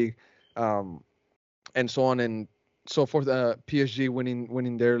their league, and so on and so forth. PSG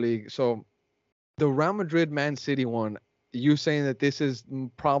winning their league. So the Real Madrid Man City one, you saying that this is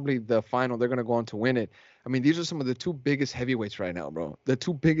probably the final, they're going to go on to win it. I mean, these are some of the two biggest heavyweights right now, bro. The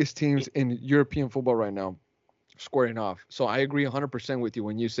two biggest teams in European football right now squaring off. So I agree 100% with you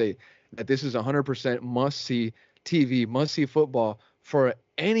when you say that this is 100% must-see TV, must-see football for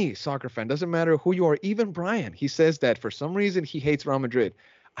any soccer fan. Doesn't matter who you are. Even Brian, he says that for some reason he hates Real Madrid.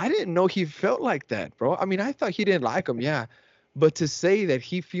 I didn't know he felt like that, bro. I mean, I thought he didn't like him, yeah. But to say that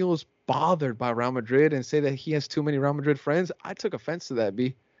he feels bothered by Real Madrid and say that he has too many Real Madrid friends, I took offense to that,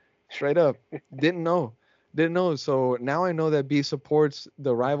 B. Straight up. Didn't know. So now I know that B supports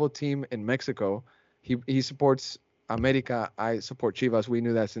the rival team in Mexico. He supports America. I support Chivas. We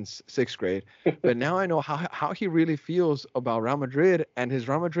knew that since 6th grade. But now I know how he really feels about Real Madrid and his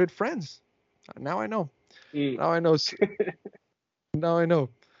Real Madrid friends. Now I know. Now I know. Now I know.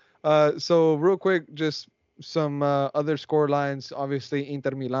 So real quick, just some other score lines. Obviously,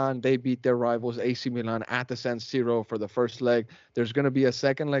 Inter Milan, they beat their rivals AC Milan at the San Siro for the first leg. There's going to be a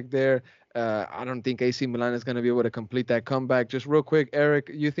second leg there. I don't think AC Milan is going to be able to complete that comeback. Just real quick, Eric,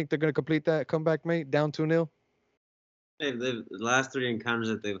 you think they're going to complete that comeback, mate? Down 2-0? The last 3 encounters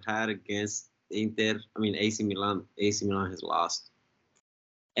that they've had against AC Milan has lost.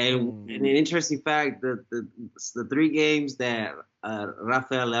 And an interesting fact, the 3 games that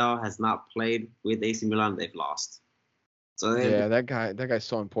Rafael Leao has not played with AC Milan, they've lost. So yeah, that guy's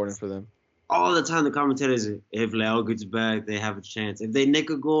so important for them. All the time, the commentators, if Leao gets back, they have a chance. If they nick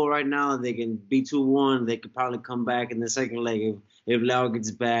a goal right now, they can be 2-1. They could probably come back in the second leg if Leao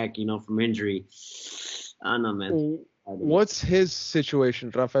gets back, from injury. I don't know, man. What's his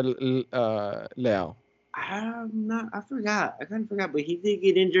situation, Rafael Leao? I forgot. I kind of forgot, but he did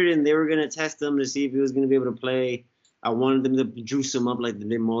get injured, and they were gonna test him to see if he was gonna be able to play. I wanted them to juice him up like they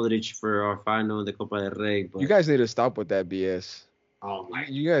did Modric for our final in the Copa del Rey. But you guys need to stop with that BS. Oh my!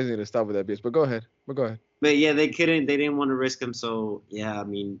 You guys need to stop with that BS. But go ahead. But yeah, they couldn't. They didn't want to risk him. So yeah, I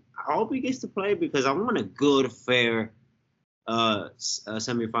mean, I hope he gets to play because I want a good, fair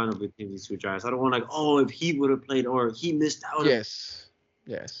semifinal between these two giants. I don't want if he would have played or he missed out. Yes.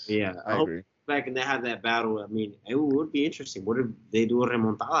 Yeah, I agree. Back and they have that battle. I mean, it would be interesting. What if they do a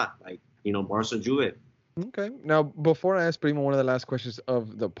remontada like Barca Juve? Okay. Now, before I ask Primo one of the last questions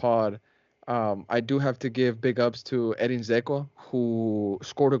of the pod, I do have to give big ups to Edin Dzeko, who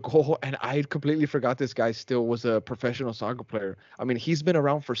scored a goal, and I completely forgot this guy still was a professional soccer player. I mean, he's been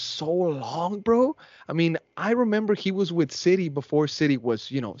around for so long, bro. I mean, I remember he was with City before City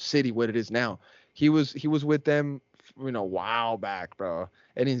was, City what it is now. He was with them, a while back, bro.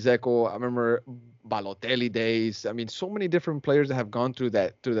 Edin Dzeko, I remember Balotelli days. I mean, so many different players that have gone through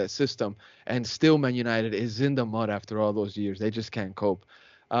that system, and still Man United is in the mud after all those years. They just can't cope.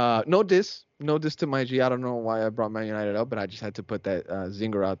 No diss to my G. I don't know why I brought Man United up, but I just had to put that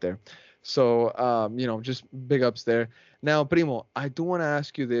zinger out there. So, just big ups there. Now, Primo, I do want to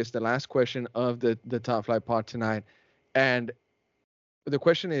ask you this, the last question of the Top Flight Pod tonight. And the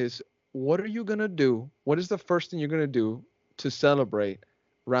question is, what are you going to do? What is the first thing you're going to do to celebrate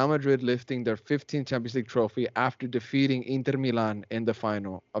Real Madrid lifting their 15th Champions League trophy after defeating Inter Milan in the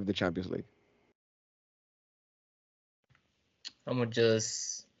final of the Champions League? I'm gonna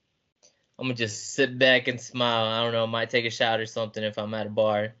just sit back and smile. I don't know, might take a shot or something if I'm at a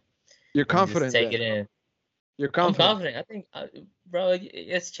bar. You're confident. Just take it in. You're confident. I'm confident. I think, bro,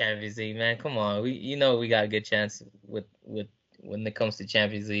 it's Champions League, man. Come on, we got a good chance with when it comes to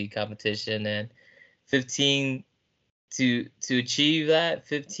Champions League competition, and 15 to achieve that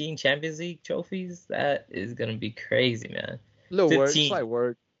 15 Champions League trophies, that is gonna be crazy, man. Little word, slight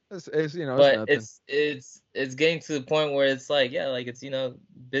word. It's but it's it's getting to the point where it's like, yeah, like it's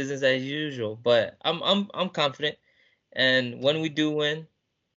business as usual. But I'm confident, and when we do win,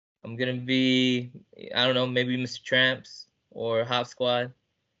 I'm gonna be, I don't know, maybe Mr. Tramps or Hop Squad.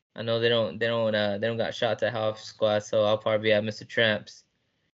 I know they don't got shots at Hop Squad, so I'll probably be at Mr. Tramps.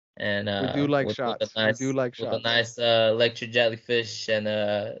 And we do like shots. With a nice electric jellyfish and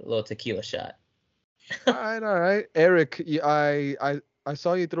a little tequila shot. All right. Eric, I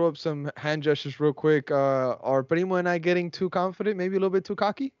saw you throw up some hand gestures real quick. Are Primo and I getting too confident? Maybe a little bit too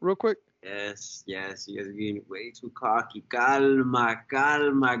cocky? Real quick. Yes, yes, you guys are getting way too cocky. Calma,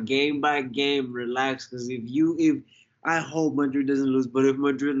 calma, game by game, relax. Because if I hope Madrid doesn't lose, but if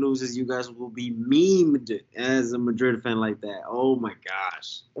Madrid loses, you guys will be memed as a Madrid fan like that. Oh my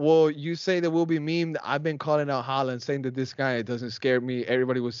gosh. Well, you say that we'll be memed. I've been calling out Holland, saying that this guy doesn't scare me.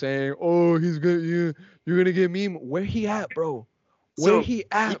 Everybody was saying, "Oh, he's gonna you're gonna get meme." Where he at, bro? Where So, he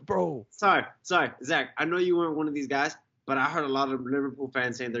at, bro? sorry, Zach. I know you weren't one of these guys, but I heard a lot of Liverpool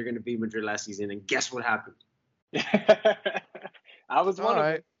fans saying they're going to beat Madrid last season, and guess what happened? I was All one of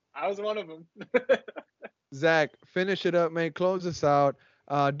right. them. I was one of them. Zach, finish it up, man. Close us out.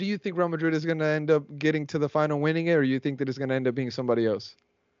 Do you think Real Madrid is gonna end up getting to the final, winning it, or you think that it's gonna end up being somebody else?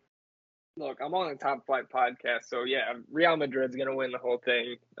 Look, I'm on a Top Flight podcast, so yeah, Real Madrid's gonna win the whole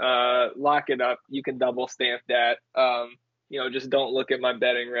thing. Lock it up. You can double stamp that. Just don't look at my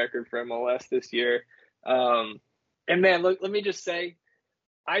betting record for MLS this year. And man, look, let me just say,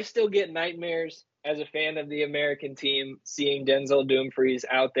 I still get nightmares as a fan of the American team seeing Denzel Dumfries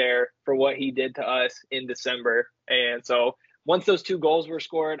out there for what he did to us in December. And so once those 2 goals were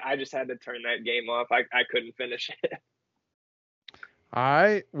scored, I just had to turn that game off. I couldn't finish it. All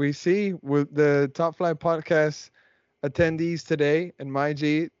right, we see with the Top Flight Podcast attendees today, and my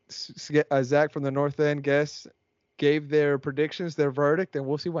G, Zach from the North End guests gave their predictions, their verdict, and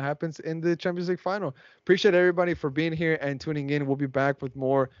we'll see what happens in the Champions League final. Appreciate everybody for being here and tuning in. We'll be back with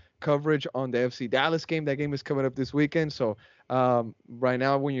more coverage on the FC Dallas game. That game is coming up this weekend. So right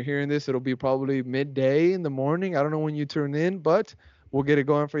now, when you're hearing this, it'll be probably midday in the morning. I don't know when you tune in, but we'll get it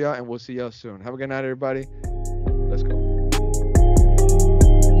going for y'all, and we'll see y'all soon. Have a good night, everybody.